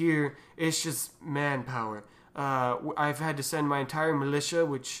here. It's just manpower. I've had to send my entire militia,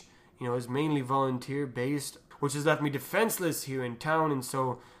 which, is mainly volunteer-based, which has left me defenseless here in town, and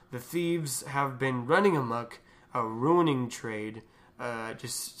so the thieves have been running amok, ruining trade,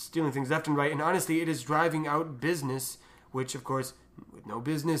 just stealing things left and right, and honestly, it is driving out business, which, of course, with no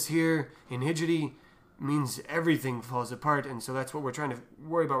business here in Hidgety, means everything falls apart, and so that's what we're trying to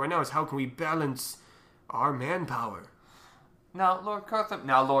worry about right now, is how can we balance our manpower. Now, Lord Cartham,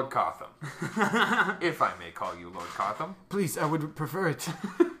 if I may call you Lord Cartham. Please, I would prefer it.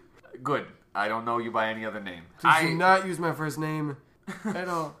 Good. I don't know you by any other name. Please do not use my first name at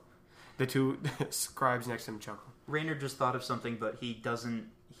all. The two scribes next to him chuckle. Raynor just thought of something, but he doesn't.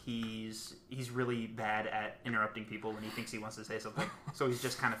 He's really bad at interrupting people when he thinks he wants to say something. So he's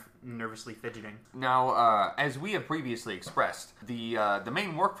just kind of nervously fidgeting. Now, as we have previously expressed, the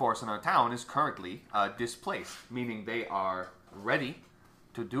main workforce in our town is currently displaced, meaning they are ready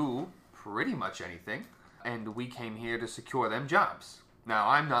to do pretty much anything, and we came here to secure them jobs. Now,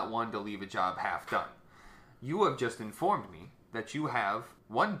 I'm not one to leave a job half done. You have just informed me that you have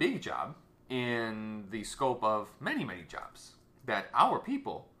one big job in the scope of many, many jobs that our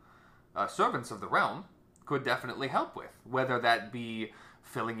people, servants of the realm, could definitely help with. Whether that be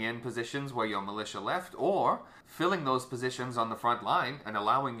filling in positions where your militia left, or filling those positions on the front line and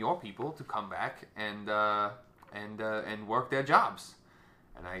allowing your people to come back and work their jobs.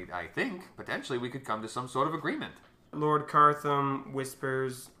 And I think potentially we could come to some sort of agreement. Lord Cartham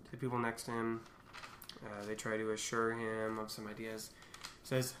whispers to the people next to him. They try to assure him of some ideas.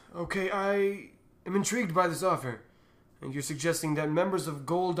 Says, "Okay, I am intrigued by this offer. And you're suggesting that members of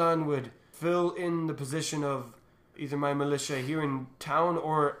Goldon would fill in the position of either my militia here in town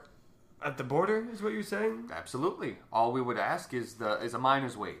or at the border, is what you're saying?" Absolutely. All we would ask is a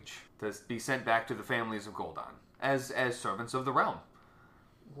miner's wage to be sent back to the families of Goldon as servants of the realm.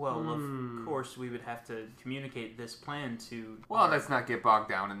 Well, of course, we would have to communicate this plan to... Well, let's not get bogged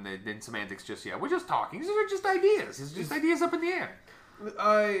down in semantics just yet. We're just talking. These are just ideas. It's just ideas up in the air.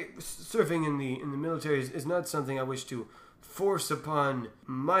 Serving in the military is not something I wish to force upon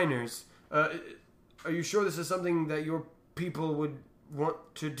minors. Are you sure this is something that your people would want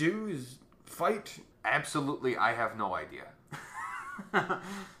to do? Is fight? Absolutely, I have no idea.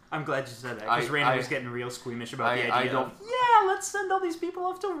 I'm glad you said that, because Raynor was getting real squeamish about the idea of, let's send all these people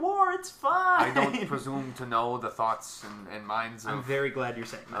off to war, it's fine. I don't presume to know the thoughts and minds of... I'm very glad you're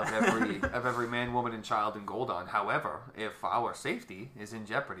saying that. of every man, woman, and child in Goldon. However, if our safety is in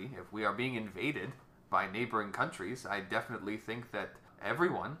jeopardy, if we are being invaded by neighboring countries, I definitely think that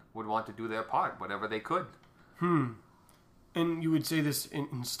everyone would want to do their part, whatever they could. And you would say this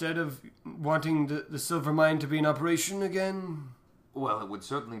instead of wanting the silver mine to be in operation again? Well, it would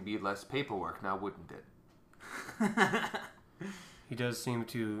certainly be less paperwork now, wouldn't it? He does seem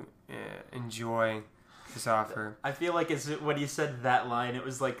to enjoy this offer. I feel like when he said that line, it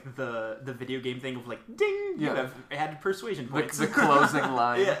was like the video game thing of like, ding! You have had persuasion points. The closing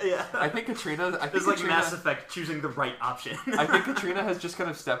line. Yeah. I think Katrina... It's like Mass Effect choosing the right option. I think Katrina has just kind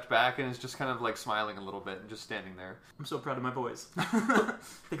of stepped back and is just kind of like smiling a little bit and just standing there. I'm so proud of my boys.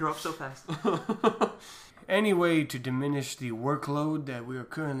 They grow up so fast. Any way to diminish the workload that we are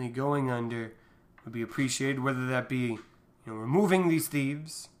currently going under would be appreciated, whether that be, removing these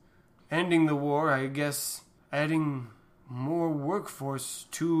thieves, ending the war, I guess adding more workforce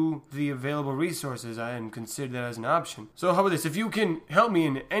to the available resources. I hadn't considered that as an option. So how about this? If you can help me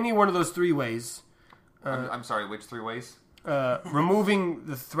in any one of those three ways... I'm sorry, which three ways? Removing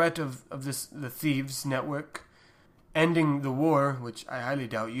the threat of the thieves network, ending the war, which I highly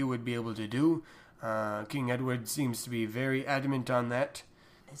doubt you would be able to do. King Edward seems to be very adamant on that.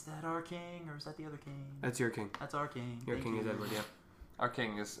 Is that our king, or is that the other king? That's your king. That's our king. Your king is Edward, yeah. Our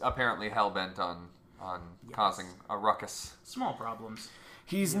king is apparently hell-bent on causing a ruckus. Small problems.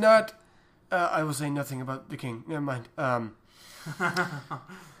 He's not... I will say nothing about the king. Never mind.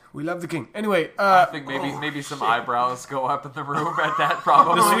 We love the king. Anyway, I think maybe some eyebrows go up in the room at that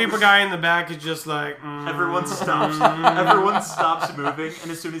problem. The sweeper guy in the back is just like... Everyone stops. Everyone stops moving,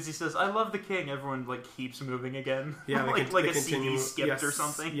 and as soon as he says, "I love the king," everyone keeps moving again. Yeah, like a CD skipped or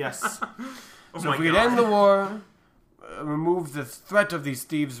something. Yes. Oh So my if we could God. end the war, remove the threat of these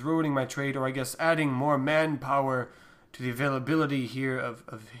thieves ruining my trade, or I guess adding more manpower to the availability here of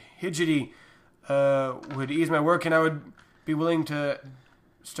Hidgety would ease my work, and I would be willing to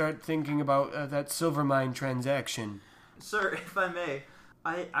start thinking about that silver mine transaction. Sir, if I may,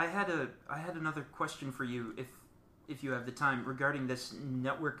 I had another question for you, if you have the time, regarding this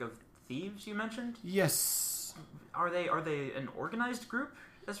network of thieves you mentioned. Yes. Are they an organized group,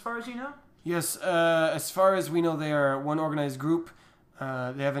 as far as you know? Yes. As far as we know, they are one organized group. They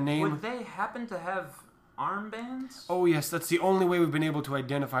have a name. Would they happen to have armbands? Oh yes, that's the only way we've been able to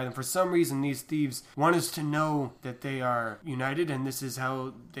identify them. For some reason, these thieves want us to know that they are united, and this is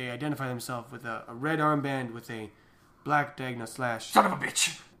how they identify themselves, with a red armband with a black diagonal slash. Son of a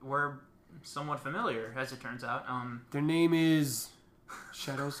bitch! We're somewhat familiar, as it turns out. Their name is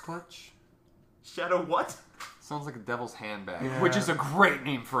Shadow's Clutch. Shadow what? Sounds like a Devil's Handbag, Yeah. which is a great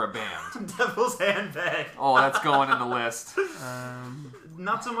name for a band. Devil's Handbag. Oh, that's going in the list.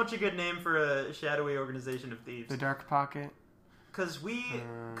 Not so much a good name for a shadowy organization of thieves. The Dark Pocket. Because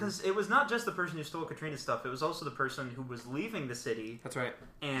it was not just the person who stole Katrina's stuff, it was also the person who was leaving the city. That's right.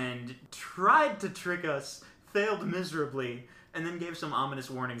 And tried to trick us, failed miserably, and then gave some ominous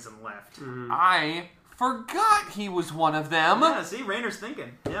warnings and left. I forgot he was one of them. Yeah, see, Rainer's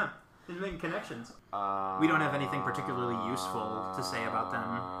thinking. Yeah, he's making connections. We don't have anything particularly useful to say about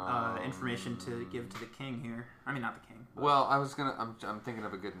them. Information to give to the king here. I mean, not the king. Well, I'm thinking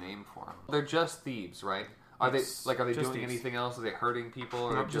of a good name for them. They're just thieves, right? Are they doing thieves. anything else? Are they hurting people,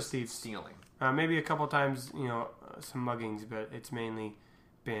 or No, are they just thieves. stealing? Maybe a couple times, some muggings, but it's mainly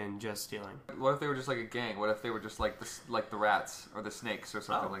been just stealing. What if they were just like a gang? What if they were just like the rats or the snakes or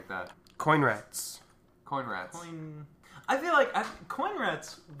something like that? Coin rats. Coin rats. I feel like coin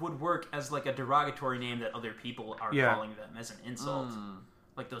rats would work as like a derogatory name that other people are calling them as an insult.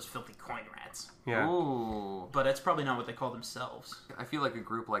 Like those filthy coin rats. Yeah. Ooh. But that's probably not what they call themselves. I feel like a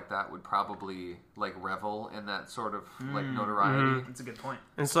group like that would probably like revel in that sort of like notoriety. That's a good point.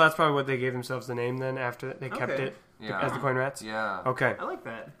 And so that's probably what they gave themselves the name then after they kept it as the coin rats? Yeah. Okay. I like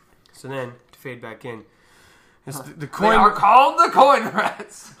that. So then, to fade back in, is the They coin... are called the coin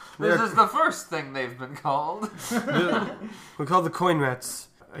rats. This is the first thing they've been called. We call the coin rats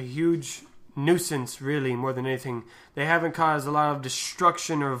a huge nuisance, really, more than anything. They haven't caused a lot of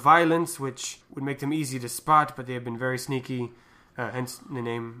destruction or violence, which would make them easy to spot, but they have been very sneaky, hence the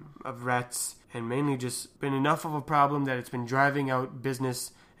name of rats, and mainly just been enough of a problem that it's been driving out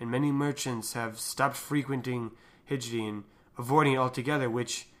business, and many merchants have stopped frequenting Hidgety and avoiding it altogether,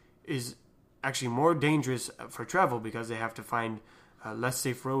 which is actually more dangerous for travel because they have to find less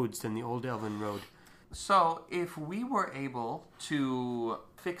safe roads than the old Elven road. So, if we were able to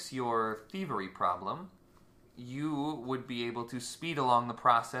fix your thievery problem, you would be able to speed along the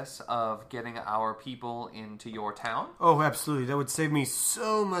process of getting our people into your town? Oh, absolutely. That would save me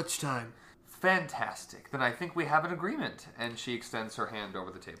so much time. Fantastic. Then I think we have an agreement. And she extends her hand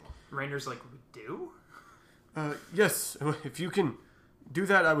over the table. Rainer's like, we do? Yes, if you can do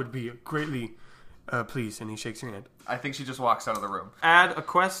that, I would be greatly pleased. And he shakes your hand. I think she just walks out of the room. Add a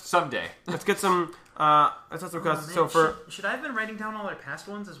quest. Someday. Let's get some. Let's add some quests. Man, So for should I have been writing down all our past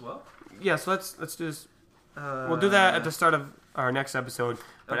ones as well? so let's do this. We'll do that at the start of our next episode.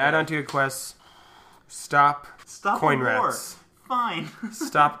 But add on to your quests. Stop coin the war. rats. Fine.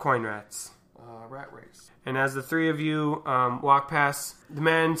 Stop coin rats. Rat race. And as the three of you walk past, the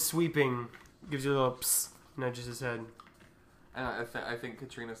man sweeping gives you a little psst, nudges his head. And I think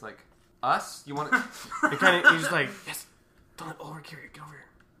Katrina's like, us? You want to... He's just like, yes, don't let Ulrich hear it. Get over here.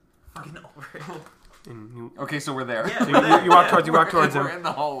 Fucking over it. And you, Okay, so we're there. Yeah, so you walk towards him. We're in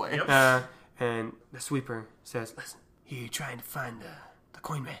the hallway. Yep. And the sweeper says, listen, you're trying to find the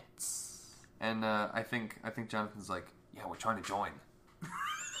coin rats. And I think Jonathan's like, yeah, we're trying to join.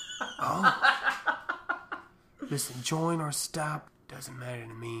 Listen, join or stop, doesn't matter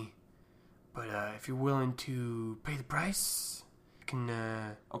to me. But if you're willing to pay the price, I can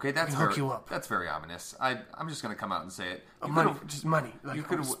Okay, that's hook very, you up. That's very ominous. I'm just gonna come out and say it. You money, could've- just money. Like, you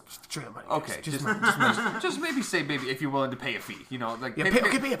could've- straight up money. Okay, just just, money. just maybe say, baby, if you're willing to pay a fee. You know, like Yeah, pay.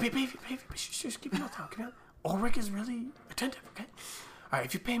 Just keep it down. Ulrich is really attentive. Okay. All right,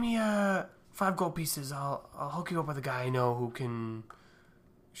 if you pay me 5 gold pieces, I'll hook you up with a guy I know who can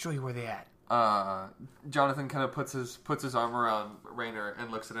show you where they at. Jonathan kind of puts his arm around Rainer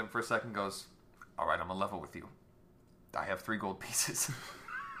and looks at him for a second. And goes, all right, I'm gonna level with you. I have 3 gold pieces.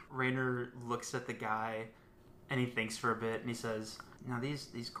 Rainer looks at the guy, and he thinks for a bit, and he says, now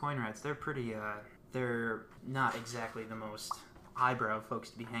these coin rats, they're pretty, they're not exactly the most highbrow folks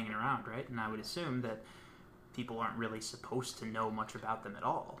to be hanging around, right? And I would assume that people aren't really supposed to know much about them at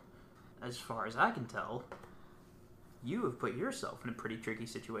all. As far as I can tell, you have put yourself in a pretty tricky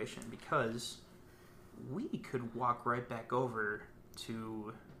situation because we could walk right back over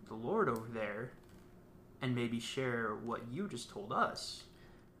to the Lord over there and maybe share what you just told us.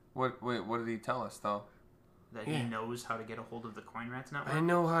 What did he tell us, though? That he knows how to get a hold of the Coin Rats network? I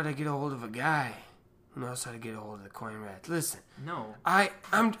know how to get a hold of a guy who knows how to get a hold of the Coin Rats. Listen. No. I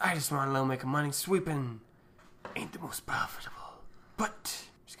just want to let him make money. Sweeping ain't the most profitable. But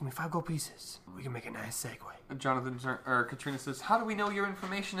just give me 5 gold pieces. We can make a nice segue. Katrina says, how do we know your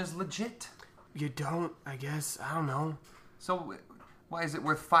information is legit? You don't, I guess. I don't know. So why is it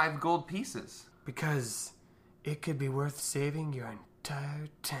worth 5 gold pieces? Because it could be worth saving your entire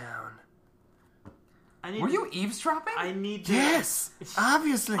town. Were you eavesdropping? I need to... Yes!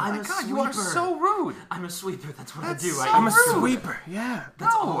 Obviously! I'm my a God, sweeper. you are so rude. I'm a sweeper. That's what That's I do. so I'm a rude. sweeper. Yeah.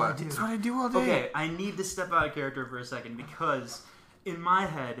 That's all I do. That's what I do all day. Okay, I need to step out of character for a second because in my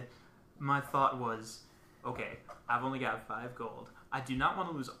head, my thought was, okay, I've only got 5 gold. I do not want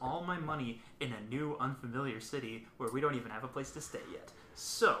to lose all my money in a new, unfamiliar city where we don't even have a place to stay yet.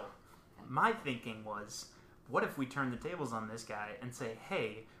 So, my thinking was, what if we turn the tables on this guy and say,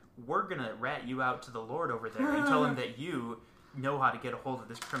 hey, we're going to rat you out to the Lord over there and tell him that you know how to get a hold of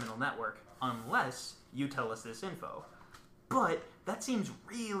this criminal network unless you tell us this info. But that seems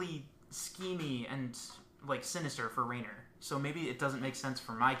really schemy and, like, sinister for Raynor. So maybe it doesn't make sense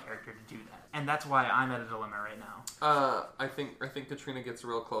for my character to do that. And that's why I'm at a dilemma right now. I think Katrina gets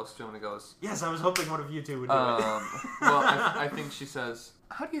real close to him and goes, yes, I was hoping one of you two would do it. Well, I think she says,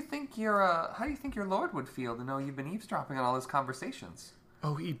 how do you think your Lord would feel to know you've been eavesdropping on all his conversations?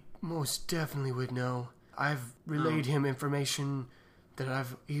 Oh, he most definitely would know. I've relayed him information that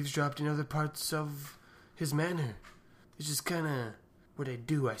I've eavesdropped in other parts of his manor. It's just kind of what I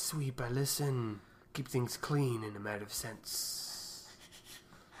do. I sweep, I listen, keep things clean in a matter of sense.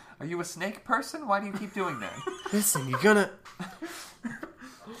 Are you a snake person? Why do you keep doing that? Listen, you're gonna...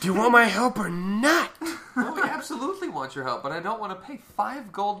 Do you want my help or not? Well, we absolutely want your help, but I don't want to pay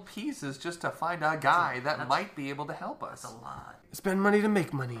 5 gold pieces just to find a guy that might be able to help us. That's a lot. Spend money to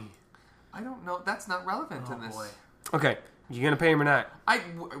make money. I don't know. That's not relevant in this. Boy. Okay, you gonna pay him or not?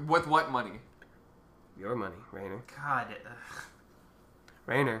 With what money? Your money, Raynor. God.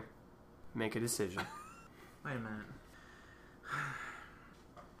 Raynor, make a decision. Wait a minute.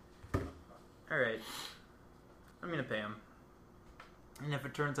 Alright. I'm gonna pay him. And if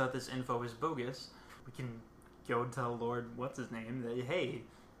it turns out this info is bogus, we can go tell Lord what's-his-name that, hey,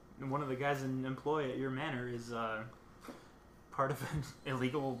 one of the guys in employ at your manor is part of an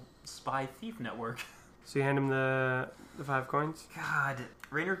illegal spy thief network. So you hand him the 5 coins? God.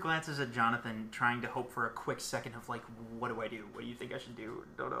 Raynor glances at Jonathan, trying to hope for a quick second of, like, what do I do? What do you think I should do?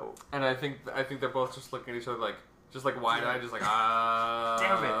 Don't know. And I think they're both just looking at each other like, just like wide-eyed, just like,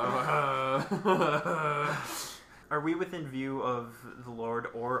 Damn it. Are we within view of the Lord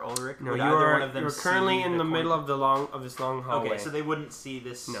or Ulrich? No, Would you either are. one of them You're currently see in the coin? middle of this long hallway. Okay, so they wouldn't see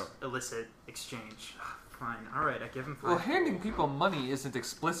this No. illicit exchange. Fine. All right, I give him 5. well, handing people money isn't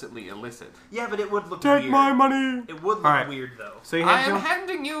explicitly illicit. Yeah, but it would look Take weird. my money. It would look All right. weird though. So you I hand am him.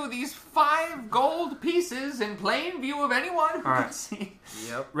 handing you these 5 gold pieces in plain view of anyone who All can right. see.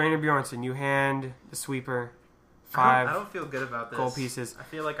 Yep. Raynor Bjornsson, you hand the sweeper I 5 don't feel good about this. gold pieces. I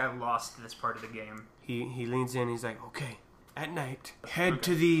feel like I've lost this part of the game. He leans in. He's like, okay, at night, head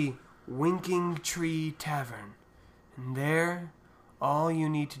to the Winking Tree Tavern, and there, all you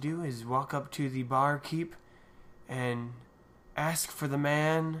need to do is walk up to the barkeep and ask for the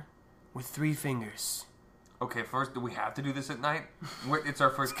man with 3 fingers. Okay, first, do we have to do this at night? It's our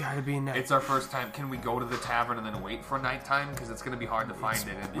first. It's gotta be a night. It's our first time. Can we go to the tavern and then wait for nighttime? Because it's going to be hard to find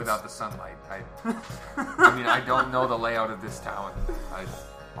it without the sunlight. I mean, I don't know the layout of this town.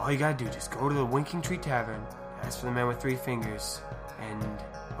 All you gotta do, just go to the Winking Tree Tavern, ask for the man with 3 fingers, and,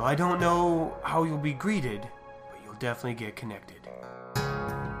 well, I don't know how you'll be greeted, but you'll definitely get connected.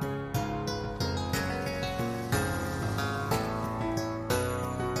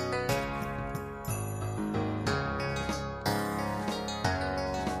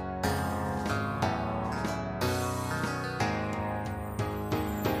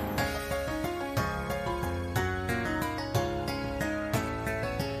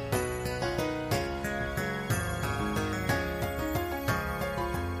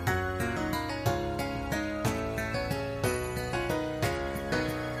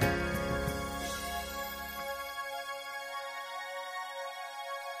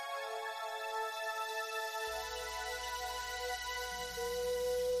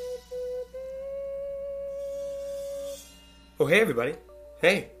 Oh, hey, everybody.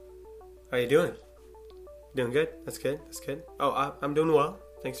 Hey. How you doing? Doing good? That's good. That's good. Oh, I'm doing well.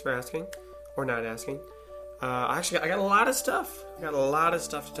 Thanks for asking. Or not asking. Actually, I got a lot of stuff. I got a lot of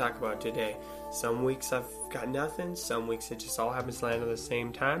stuff to talk about today. Some weeks I've got nothing. Some weeks it just all happens to land at the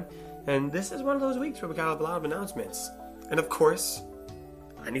same time. And this is one of those weeks where we got a lot of announcements. And of course,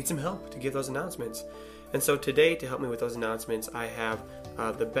 I need some help to give those announcements. And so today, to help me with those announcements, I have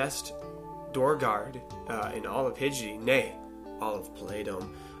the best door guard in all of Hidgety, nay, all of Playdome.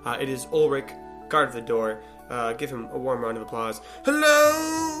 It is Ulrich, guard of the door. Give him a warm round of applause.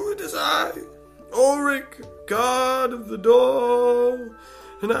 Hello, it is I, Ulrich, guard of the door,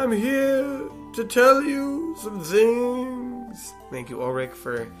 and I'm here to tell you some things. Thank you, Ulrich,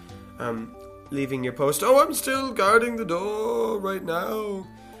 for leaving your post. Oh, I'm still guarding the door right now.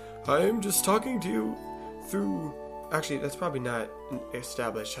 I'm just talking to you through... Actually, that's probably not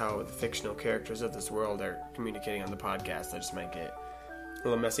established how the fictional characters of this world are communicating on the podcast. That just might get a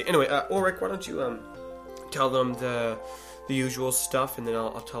little messy. Anyway, Ulrich, why don't you tell them the usual stuff, and then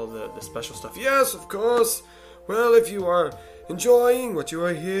I'll tell the special stuff. Yes, of course. Well, if you are enjoying what you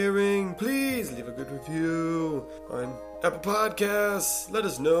are hearing, please leave a good review on Apple Podcasts. Let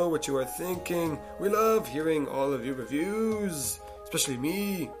us know what you are thinking. We love hearing all of your reviews, especially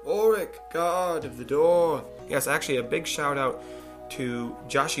me, Ulrich, guard of the door. Yes, actually, a big shout out to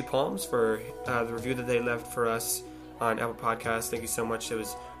Joshy Palms for the review that they left for us on Apple Podcasts. Thank you so much. It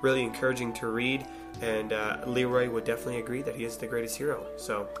was really encouraging to read, and Leroy would definitely agree that he is the greatest hero.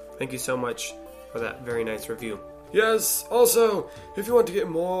 So thank you so much for that very nice review. Yes, also, if you want to get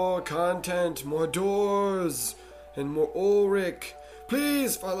more content, more doors, and more Ulrich,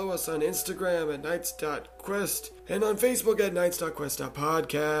 please follow us on Instagram at Knights.Quest and on Facebook at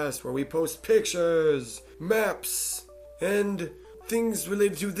Knights.Quest.podcast, where we post pictures, maps, and things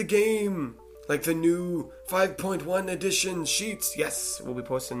related to the game, like the new 5.1 edition sheets. Yes, we'll be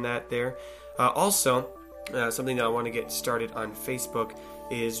posting that there. Also, something that I want to get started on Facebook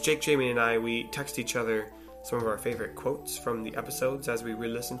is Jake, Jamie, and I, we text each other some of our favorite quotes from the episodes as we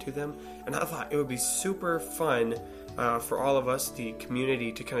re-listen to them. And I thought it would be super fun for all of us, the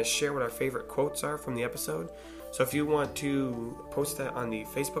community, to kind of share what our favorite quotes are from the episode. So if you want to post that on the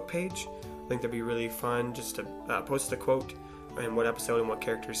Facebook page, I think that'd be really fun just to post the quote and what episode and what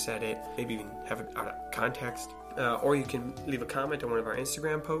character said it. Maybe even have it out of context. Or you can leave a comment on one of our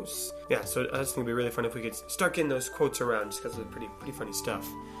Instagram posts. Yeah, so I just think it'd be really fun if we could start getting those quotes around, just because it's pretty funny stuff.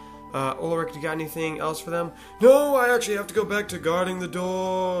 Ulrich, you got anything else for them? No, I actually have to go back to guarding the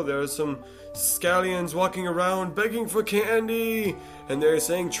door. There are some scallions walking around begging for candy, and they're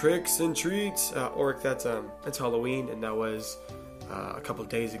saying tricks and treats. Ulrich, that's Halloween, and that was a couple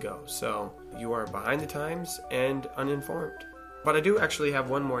days ago. So you are behind the times and uninformed. But I do actually have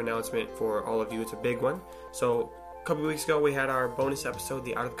one more announcement for all of you. It's a big one. So a couple weeks ago we had our bonus episode,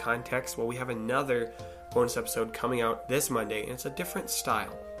 The Out of Context. Well, we have another bonus episode coming out this Monday, and it's a different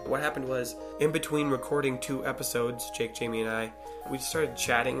style. What happened was, in between recording 2 episodes, Jake, Jamie, and I, we started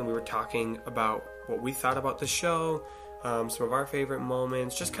chatting and we were talking about what we thought about the show, some of our favorite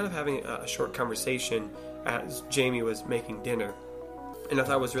moments, just kind of having a short conversation as Jamie was making dinner. And I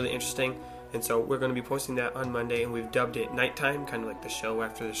thought it was really interesting, and so we're going to be posting that on Monday, and we've dubbed it Nighttime, kind of like the show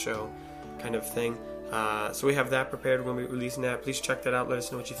after the show kind of thing. So we have that prepared. We're going to be releasing that. Please check that out. Let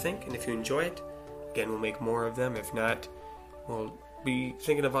us know what you think, and if you enjoy it, again, we'll make more of them. If not, we'll be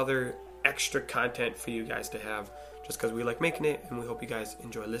thinking of other extra content for you guys to have, just because we like making it, and we hope you guys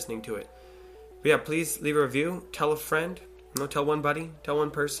enjoy listening to it. But yeah, please leave a review, tell a friend, tell one buddy, tell one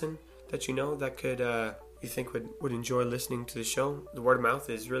person that you know that could you think would enjoy listening to the show. The word of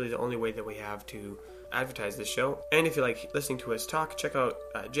mouth is really the only way that we have to advertise this show. And if you like listening to us talk, check out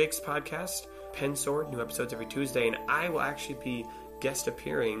Jake's podcast, Pen Sword, new episodes every Tuesday, and I will actually be guest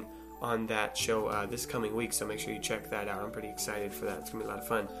appearing on that show this coming week, so make sure you check that out. I'm pretty excited for that. It's going to be a lot of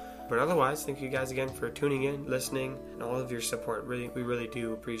fun. But otherwise, thank you guys again for tuning in, listening, and all of your support. We really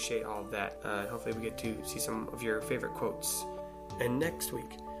do appreciate all of that. Hopefully we get to see some of your favorite quotes. And next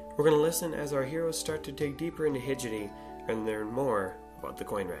week, we're going to listen as our heroes start to dig deeper into Hidgety and learn more about the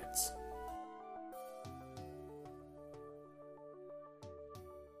Coin Rats.